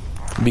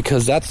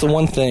 because that's the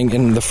one thing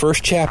in the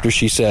first chapter.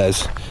 She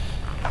says,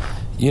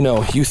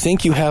 you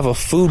think you have a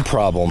food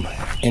problem,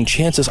 and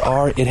chances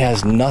are it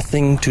has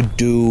nothing to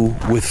do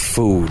with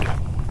food.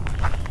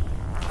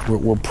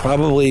 We're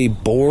probably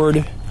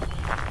bored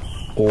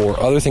or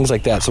other things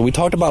like that. So we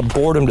talked about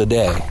boredom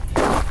today.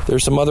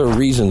 There's some other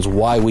reasons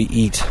why we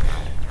eat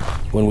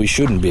when we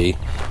shouldn't be,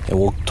 and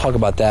we'll talk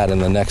about that in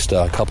the next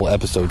couple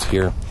episodes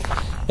here.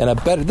 And I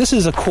bet this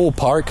is a cool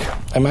park.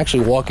 I'm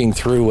actually walking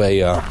through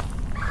a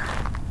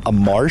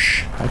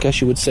marsh, I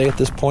guess you would say at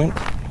this point.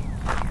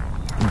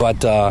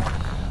 But a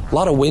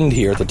lot of wind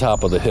here at the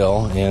top of the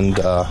hill, and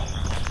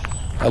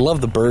I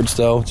love the birds,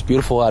 though. It's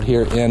beautiful out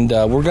here, and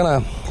we're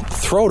going to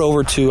throw it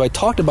over to, I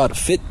talked about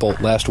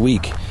Fitbolt last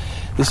week.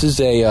 This is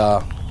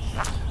a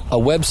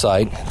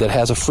website that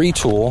has a free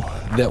tool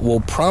that will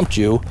prompt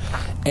you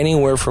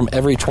anywhere from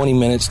every 20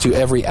 minutes to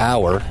every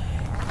hour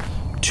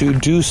to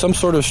do some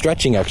sort of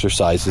stretching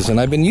exercises. And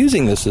I've been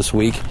using this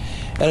week,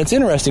 and it's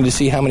interesting to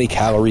see how many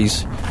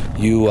calories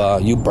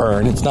you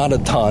burn. It's not a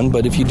ton,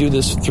 but if you do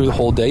this through the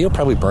whole day, you'll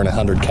probably burn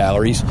 100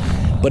 calories.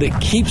 But it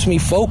keeps me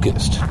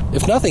focused.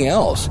 If nothing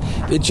else,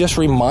 it just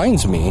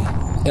reminds me,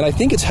 and I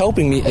think it's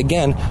helping me,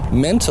 again,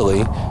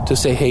 mentally, to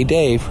say, hey,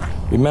 Dave,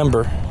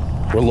 remember,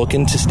 we're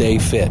looking to stay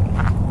fit.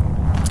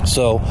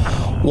 So,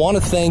 want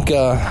to thank,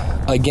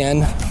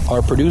 again,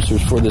 our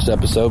producers for this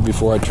episode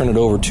before I turn it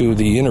over to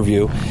the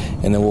interview,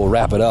 and then we'll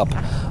wrap it up.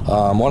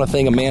 Want to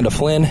thank Amanda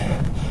Flynn.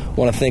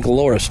 Want to thank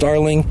Laura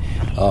Starling.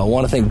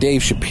 Want to thank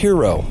Dave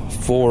Shapiro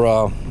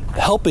for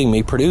helping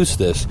me produce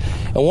this.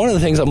 And one of the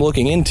things I'm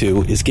looking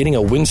into is getting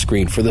a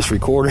windscreen for this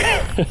recorder.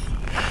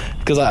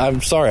 Because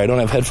I'm sorry, I don't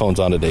have headphones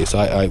on today,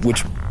 so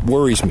which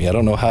worries me. I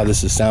don't know how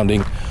this is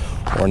sounding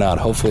or not.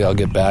 Hopefully I'll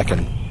get back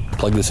and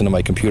plug this into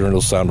my computer and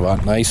it'll sound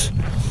nice.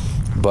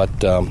 But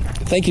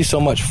thank you so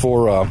much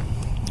for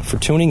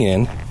tuning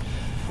in.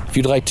 If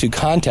you'd like to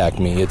contact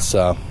me, it's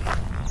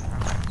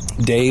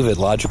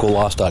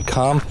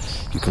Dave@logicalloss.com.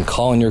 You can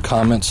call in your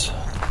comments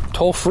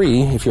toll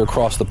free if you're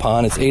across the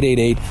pond. It's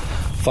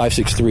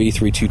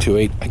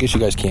 888-563-3228. I guess you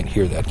guys can't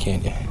hear that,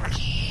 can you?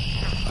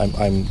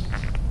 I'm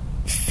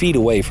feet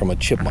away from a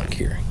chipmunk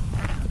here.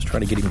 I was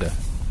trying to get him to...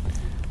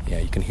 Yeah,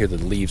 you can hear the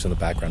leaves in the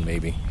background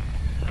maybe.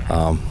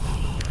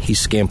 He's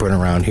scampering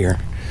around here.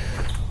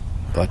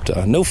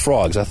 But no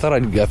frogs. I thought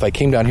if I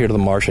came down here to the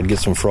marsh, I'd get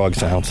some frog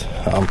sounds.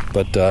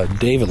 But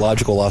Dave at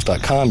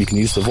logicalloss.com, you can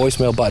use the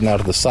voicemail button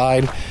out to the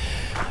side.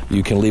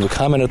 You can leave a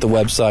comment at the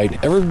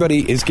website.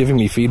 Everybody is giving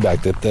me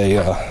feedback that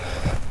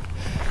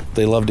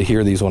they love to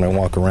hear these when I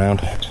walk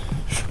around.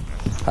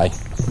 Hi.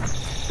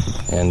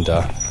 And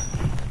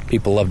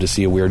people love to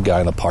see a weird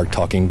guy in the park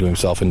talking to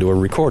himself into a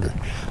recorder,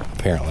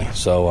 apparently.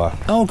 So,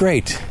 oh,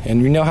 great.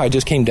 And you know how I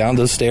just came down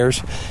those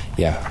stairs?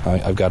 Yeah,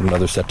 I've got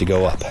another set to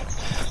go up.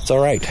 It's all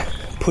right.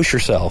 Push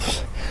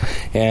yourselves.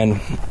 And,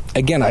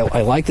 again,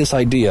 I like this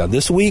idea.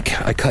 This week,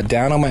 I cut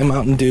down on my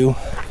Mountain Dew.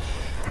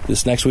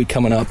 This next week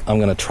coming up, I'm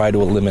going to try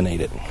to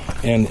eliminate it.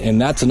 And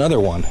that's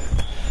another one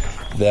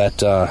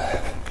that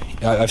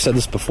I've said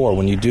this before.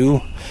 When you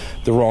do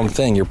the wrong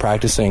thing, you're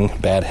practicing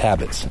bad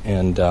habits.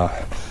 And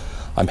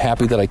I'm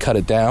happy that I cut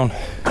it down.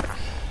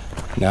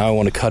 Now I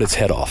want to cut its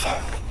head off.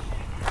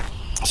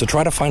 So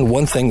try to find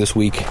one thing this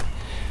week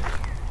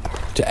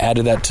to add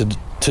to that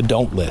to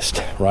don't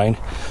list, right?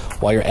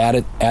 While you're at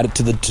it, add it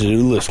to the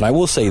to-do list. And I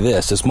will say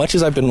this, as much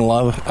as I've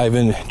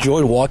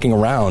enjoyed walking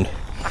around,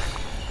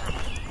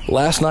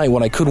 last night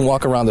when I couldn't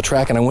walk around the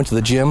track and I went to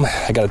the gym,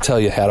 I got to tell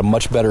you, I had a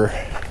much better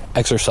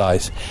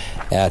exercise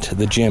at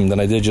the gym than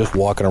I did just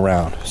walking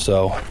around.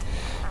 So,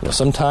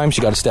 sometimes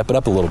you got to step it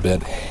up a little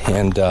bit.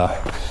 And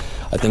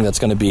I think that's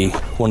going to be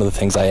one of the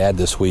things I add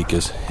this week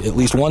is at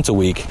least once a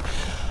week.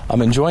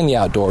 I'm enjoying the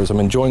outdoors. I'm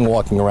enjoying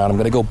walking around. I'm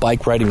going to go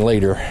bike riding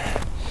later.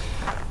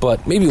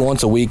 But maybe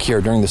once a week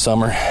here during the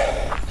summer,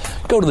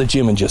 go to the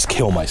gym and just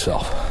kill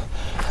myself.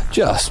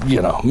 Just,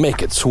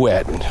 make it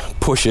sweat and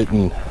push it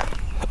and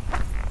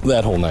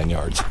that whole 9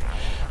 yards.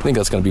 I think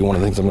that's going to be one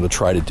of the things I'm going to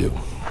try to do.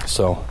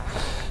 So,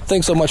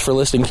 thanks so much for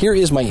listening. Here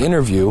is my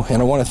interview,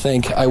 and I want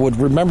to I would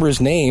remember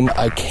his name.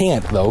 I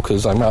can't, though,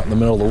 because I'm out in the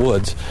middle of the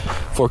woods.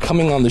 For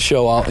coming on the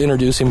show, I'll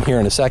introduce him here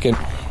in a second.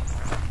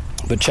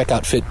 But check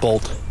out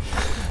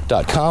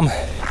fitbolt.com.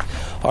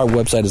 Our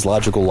website is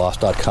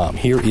logicalloss.com.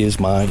 Here is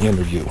my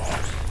interview.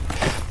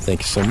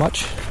 Thank you so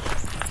much,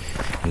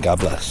 and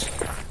God bless.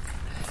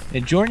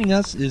 And joining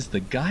us is the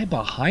guy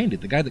behind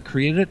it, the guy that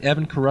created it,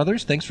 Evan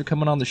Carruthers. Thanks for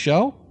coming on the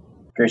show.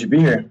 Great to be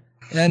here.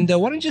 And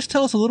why don't you just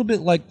tell us a little bit,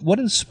 what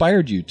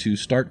inspired you to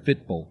start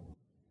Fitbolt?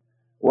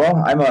 Well,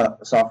 I'm a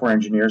software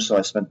engineer, so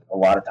I spent a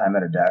lot of time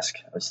at a desk.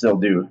 I still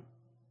do.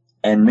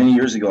 And many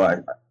years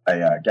ago,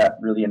 I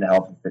got really into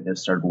health and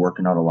fitness, started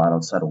working out a lot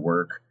outside of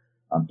work,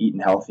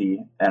 eating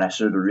healthy, and I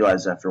started to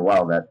realize after a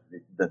while that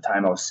the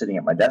time I was sitting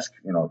at my desk,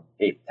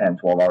 8, 10,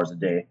 12 hours a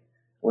day,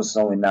 was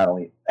not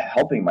only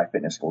helping my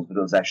fitness goals, but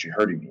it was actually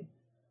hurting me.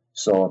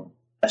 So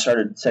I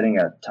started setting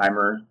a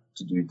timer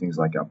to do things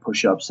like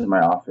push-ups in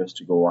my office,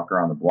 to go walk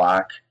around the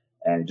block,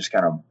 and it just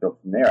kind of built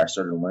from there. I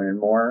started learning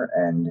more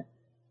and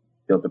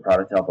built the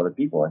product to help other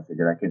people. I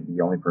figured I couldn't be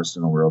the only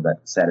person in the world that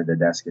sat at a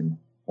desk and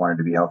wanted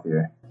to be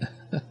healthier.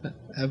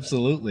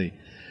 Absolutely.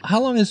 How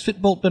long has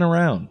Fitbolt been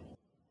around?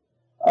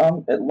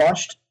 It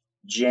launched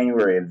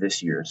January of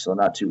this year, so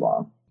not too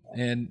long.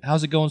 And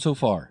how's it going so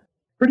far?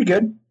 Pretty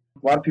good.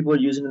 A lot of people are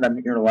using it.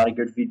 I'm hearing a lot of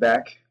good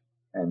feedback.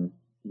 And,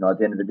 at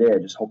the end of the day, I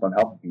just hope I'm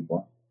helping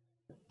people.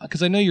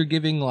 Because I know you're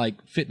giving,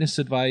 fitness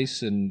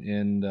advice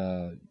and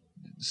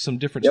some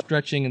different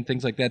stretching and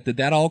things like that. Did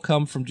that all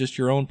come from just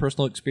your own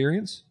personal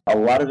experience? A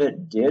lot of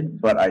it did,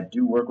 but I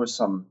do work with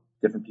some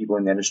different people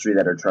in the industry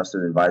that are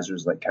trusted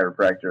advisors, like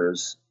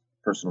chiropractors,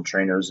 personal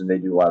trainers, and they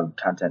do a lot of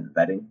content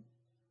vetting.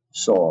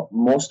 So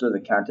most of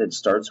the content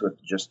starts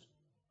with just,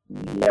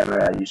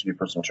 I used to be a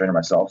personal trainer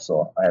myself,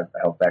 so I have a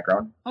health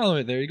background.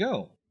 Oh, there you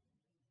go.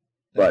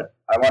 But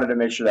I wanted to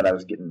make sure that I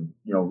was getting,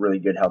 really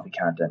good, healthy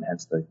content,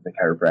 hence the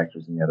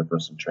chiropractors and the other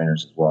personal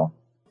trainers as well.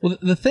 Well,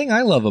 the thing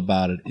I love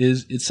about it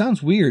is it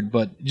sounds weird,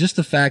 but just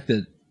the fact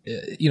that,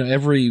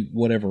 every,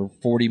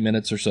 40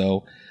 minutes or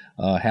so,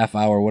 half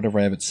hour, whatever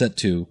I have it set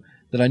to,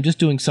 that I'm just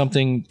doing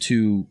something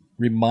to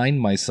remind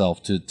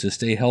myself to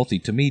stay healthy,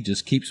 to me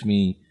just keeps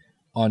me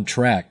on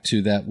track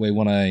to that way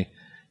when I,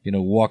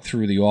 walk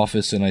through the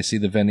office and I see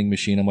the vending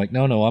machine, I'm like,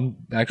 no, I'm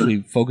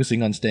actually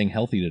focusing on staying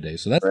healthy today.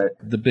 So that's right.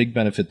 The big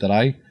benefit that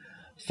I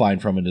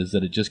find from it is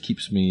that it just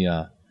keeps me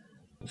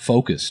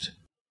focused.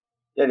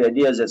 Yeah, the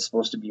idea is it's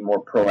supposed to be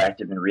more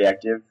proactive and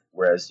reactive,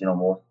 whereas,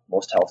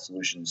 most health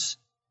solutions,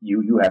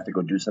 you have to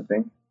go do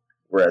something,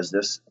 whereas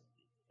this,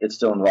 it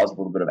still involves a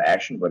little bit of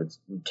action, but it's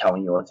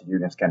telling you what to do,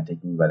 and it's kind of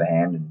taking you by the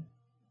hand and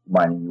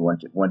reminding you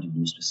when to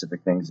do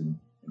specific things and,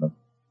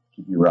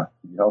 keep you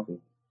healthy.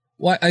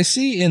 Well, I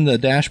see in the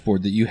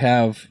dashboard that you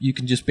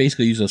can just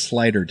basically use a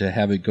slider to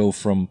have it go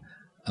from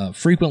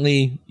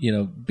frequently,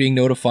 being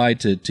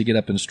notified to get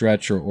up and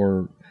stretch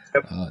or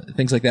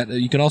things like that.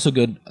 You can also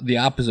go the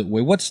opposite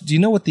way. Do you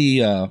know what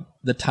the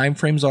time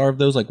frames are of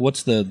those? Like,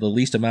 what's the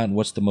least amount and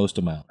what's the most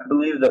amount? I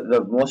believe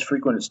the most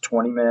frequent is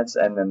 20 minutes,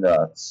 and then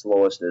the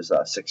slowest is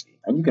 60.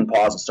 And you can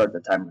pause and start the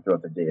timer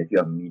throughout the day if you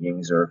have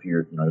meetings or if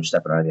you're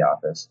stepping out of the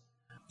office.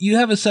 You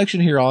have a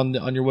section here on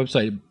your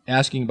website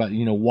asking about,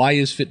 why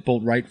is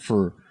Fitbolt right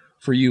for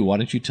you? Why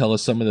don't you tell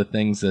us some of the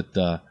things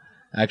that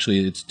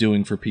actually it's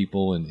doing for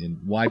people and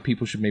why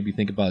people should maybe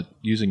think about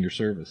using your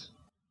service?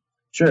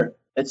 Sure.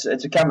 It's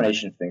a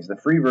combination of things. The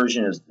free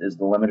version is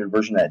the limited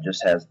version that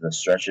just has the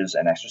stretches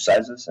and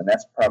exercises, and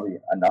that's probably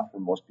enough for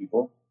most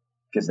people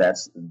because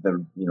that's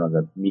the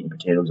meat and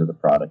potatoes of the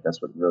product.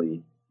 That's what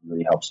really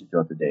helps you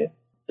throughout the day.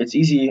 It's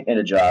easy in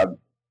a job,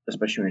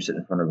 especially when you're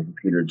sitting in front of a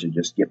computer, to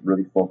just get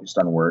really focused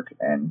on work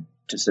and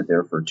to sit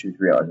there for 2-3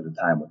 hours at a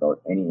time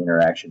without any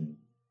interaction,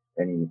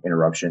 any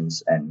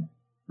interruptions, and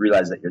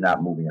realize that you're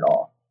not moving at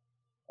all.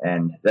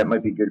 And that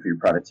might be good for your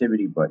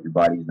productivity, but your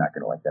body's not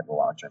going to like that in the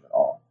long term at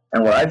all.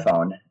 And what I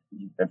found,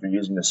 after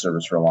using this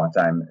service for a long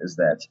time, is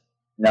that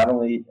not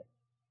only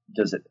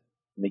does it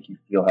make you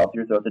feel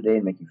healthier throughout the day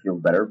and make you feel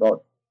better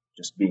about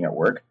just being at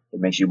work, it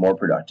makes you more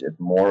productive,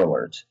 more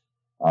alert.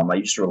 I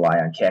used to rely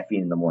on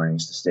caffeine in the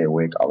mornings to stay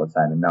awake all the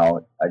time, and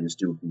now I just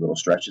do a few little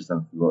stretches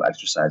and a few little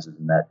exercises,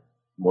 and that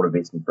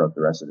motivates me throughout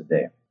the rest of the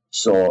day.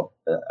 So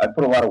I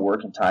put a lot of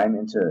work and time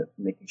into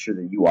making sure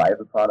the UI of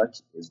the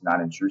product is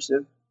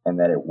non-intrusive and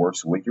that it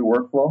works with your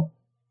workflow.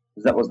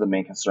 Because that was the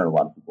main concern a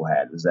lot of people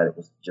had, is that it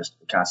was just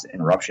a constant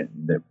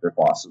interruption. Their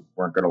bosses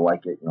weren't going to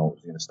like it. It was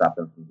going to stop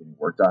them from getting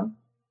work done.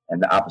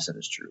 And the opposite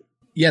is true.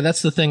 Yeah,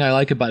 that's the thing I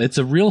like about it. It's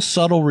a real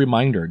subtle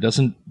reminder. It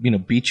doesn't,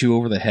 beat you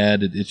over the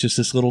head. It's just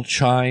this little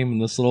chime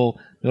and this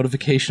little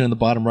notification in the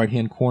bottom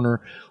right-hand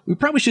corner. We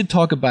probably should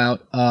talk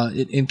about,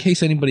 in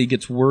case anybody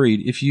gets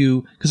worried,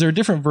 because there are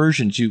different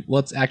versions.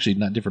 It's actually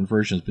not different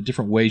versions, but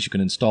different ways you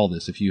can install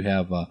this. If you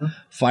have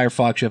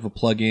Firefox, you have a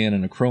plugin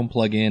and a Chrome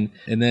plugin,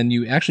 and then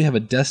you actually have a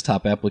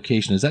desktop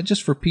application. Is that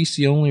just for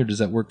PC only, or does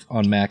that work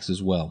on Macs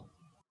as well?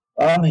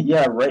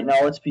 Yeah, right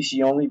now it's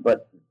PC only,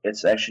 but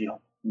it's actually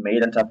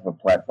made on top of a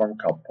platform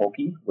called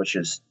Pokey, which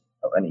is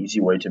an easy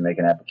way to make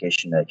an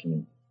application that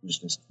can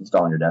just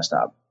install on your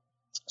desktop.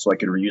 So I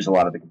could reuse a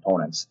lot of the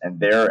components. And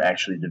they're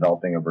actually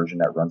developing a version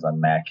that runs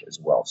on Mac as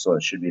well. So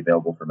it should be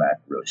available for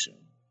Mac really soon,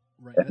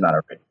 if not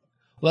already.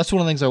 Well, that's one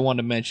of the things I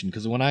wanted to mention,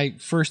 because when I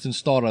first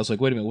installed it, I was like,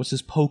 wait a minute, what's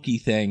this Pokey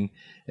thing?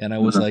 And I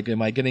was like,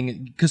 am I getting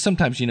it? Because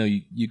sometimes,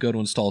 you go to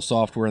install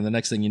software, and the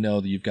next thing you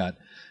know, that you've got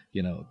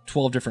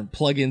 12 different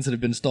plugins that have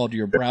been installed to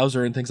your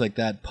browser and things like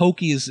that.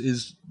 Pokey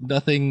is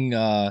nothing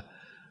that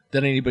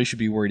anybody should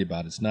be worried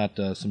about. It's not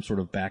some sort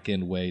of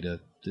back-end way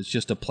it's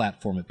just a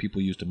platform that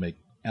people use to make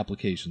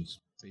applications.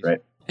 Basically.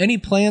 Right. Any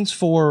plans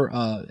for,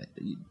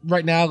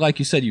 right now, like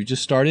you said, you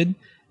just started,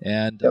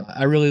 and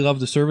I really love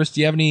the service.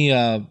 Do you have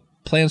any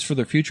plans for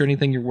the future,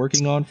 anything you're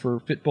working on for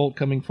Fitbolt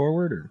coming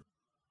forward? Or?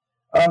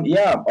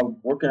 Yeah, I'm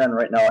working on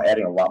right now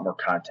adding a lot more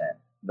content.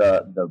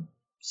 The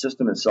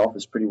system itself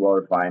is pretty well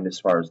refined as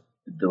far as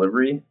the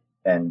delivery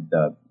and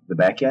the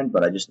back end,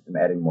 but I just am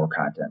adding more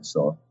content.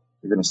 So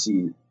you're going to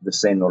see the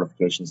same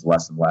notifications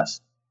less and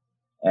less.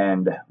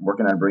 And I'm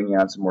working on bringing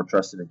on some more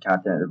trusted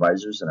content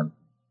advisors, and I'm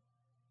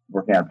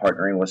working on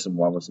partnering with some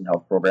wellness and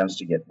health programs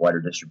to get wider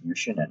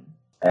distribution. And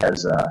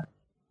as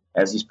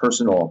these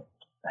personal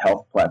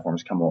health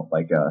platforms come out,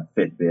 like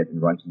Fitbit and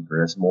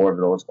Runkeeper, as more of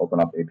those open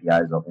up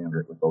APIs, I'll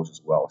integrate with those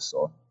as well.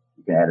 So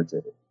you can add it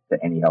to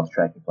any health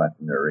tracking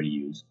platform you already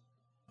use.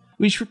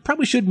 We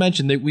probably should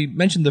mention that we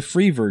mentioned the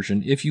free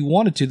version. If you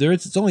wanted to,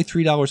 it's only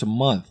 $3 a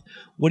month.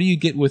 What do you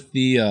get with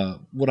the I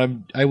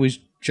always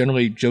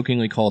generally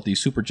jokingly call it the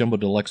Super Jumbo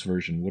Deluxe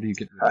version? What do you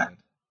get with that?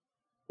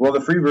 Well,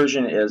 the free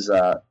version is,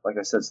 like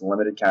I said, it's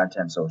limited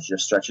content, so it's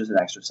just stretches and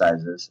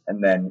exercises.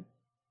 And then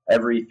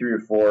every 3 or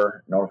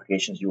 4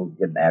 notifications, you will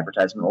get an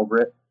advertisement over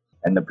it.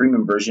 And the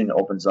premium version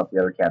opens up the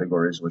other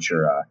categories, which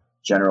are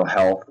general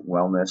health,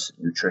 wellness,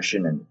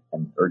 nutrition,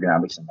 and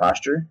ergonomics and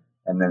posture.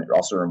 And then it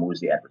also removes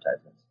the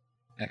advertisements.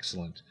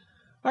 Excellent.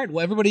 All right,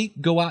 well, everybody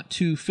go out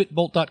to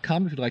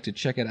fitbolt.com if you'd like to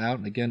check it out.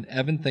 And again,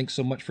 Evan, thanks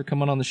so much for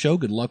coming on the show.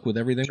 Good luck with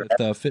everything with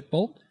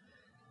Fitbolt.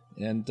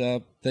 And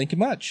thank you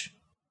much.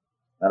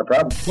 Not a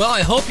problem. Well,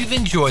 I hope you've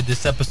enjoyed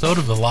this episode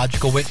of the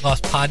Logical Weight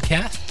Loss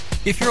Podcast.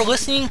 If you're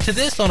listening to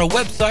this on a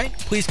website,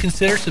 please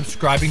consider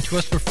subscribing to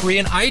us for free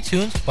in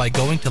iTunes by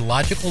going to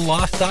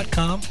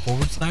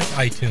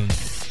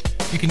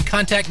logicalloss.com/iTunes. You can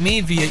contact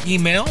me via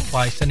email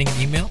by sending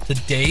an email to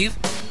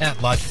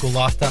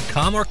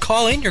dave@logicalloss.com or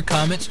call in your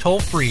comments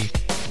toll-free,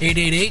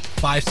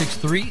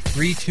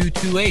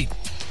 888-563-3228.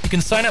 You can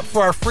sign up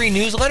for our free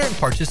newsletter and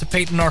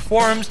participate in our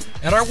forums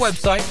at our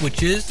website,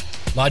 which is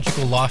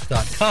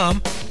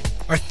logicalloss.com.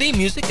 Our theme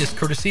music is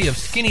courtesy of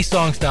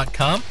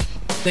skinnysongs.com.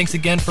 Thanks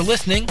again for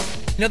listening.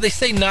 They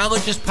say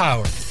knowledge is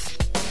power.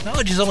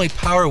 Knowledge is only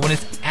power when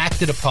it's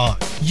acted upon.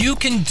 You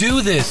can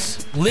do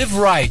this. Live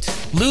right.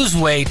 Lose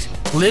weight.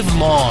 Live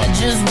long. I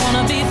just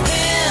wanna be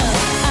thin.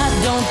 I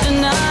don't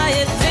deny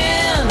it.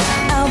 Thin.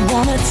 I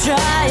wanna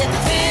try it.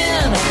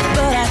 Thin.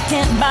 But I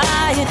can't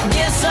buy it.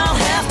 Guess I'll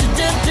have to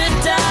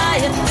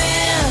diet.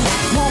 Thin.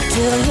 Won't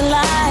tell you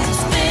lies.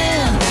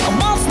 Thin. I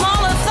want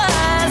smaller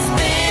thighs.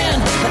 Thin.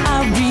 But I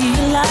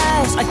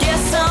realize I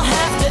guess I'll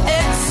have to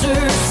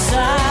exercise.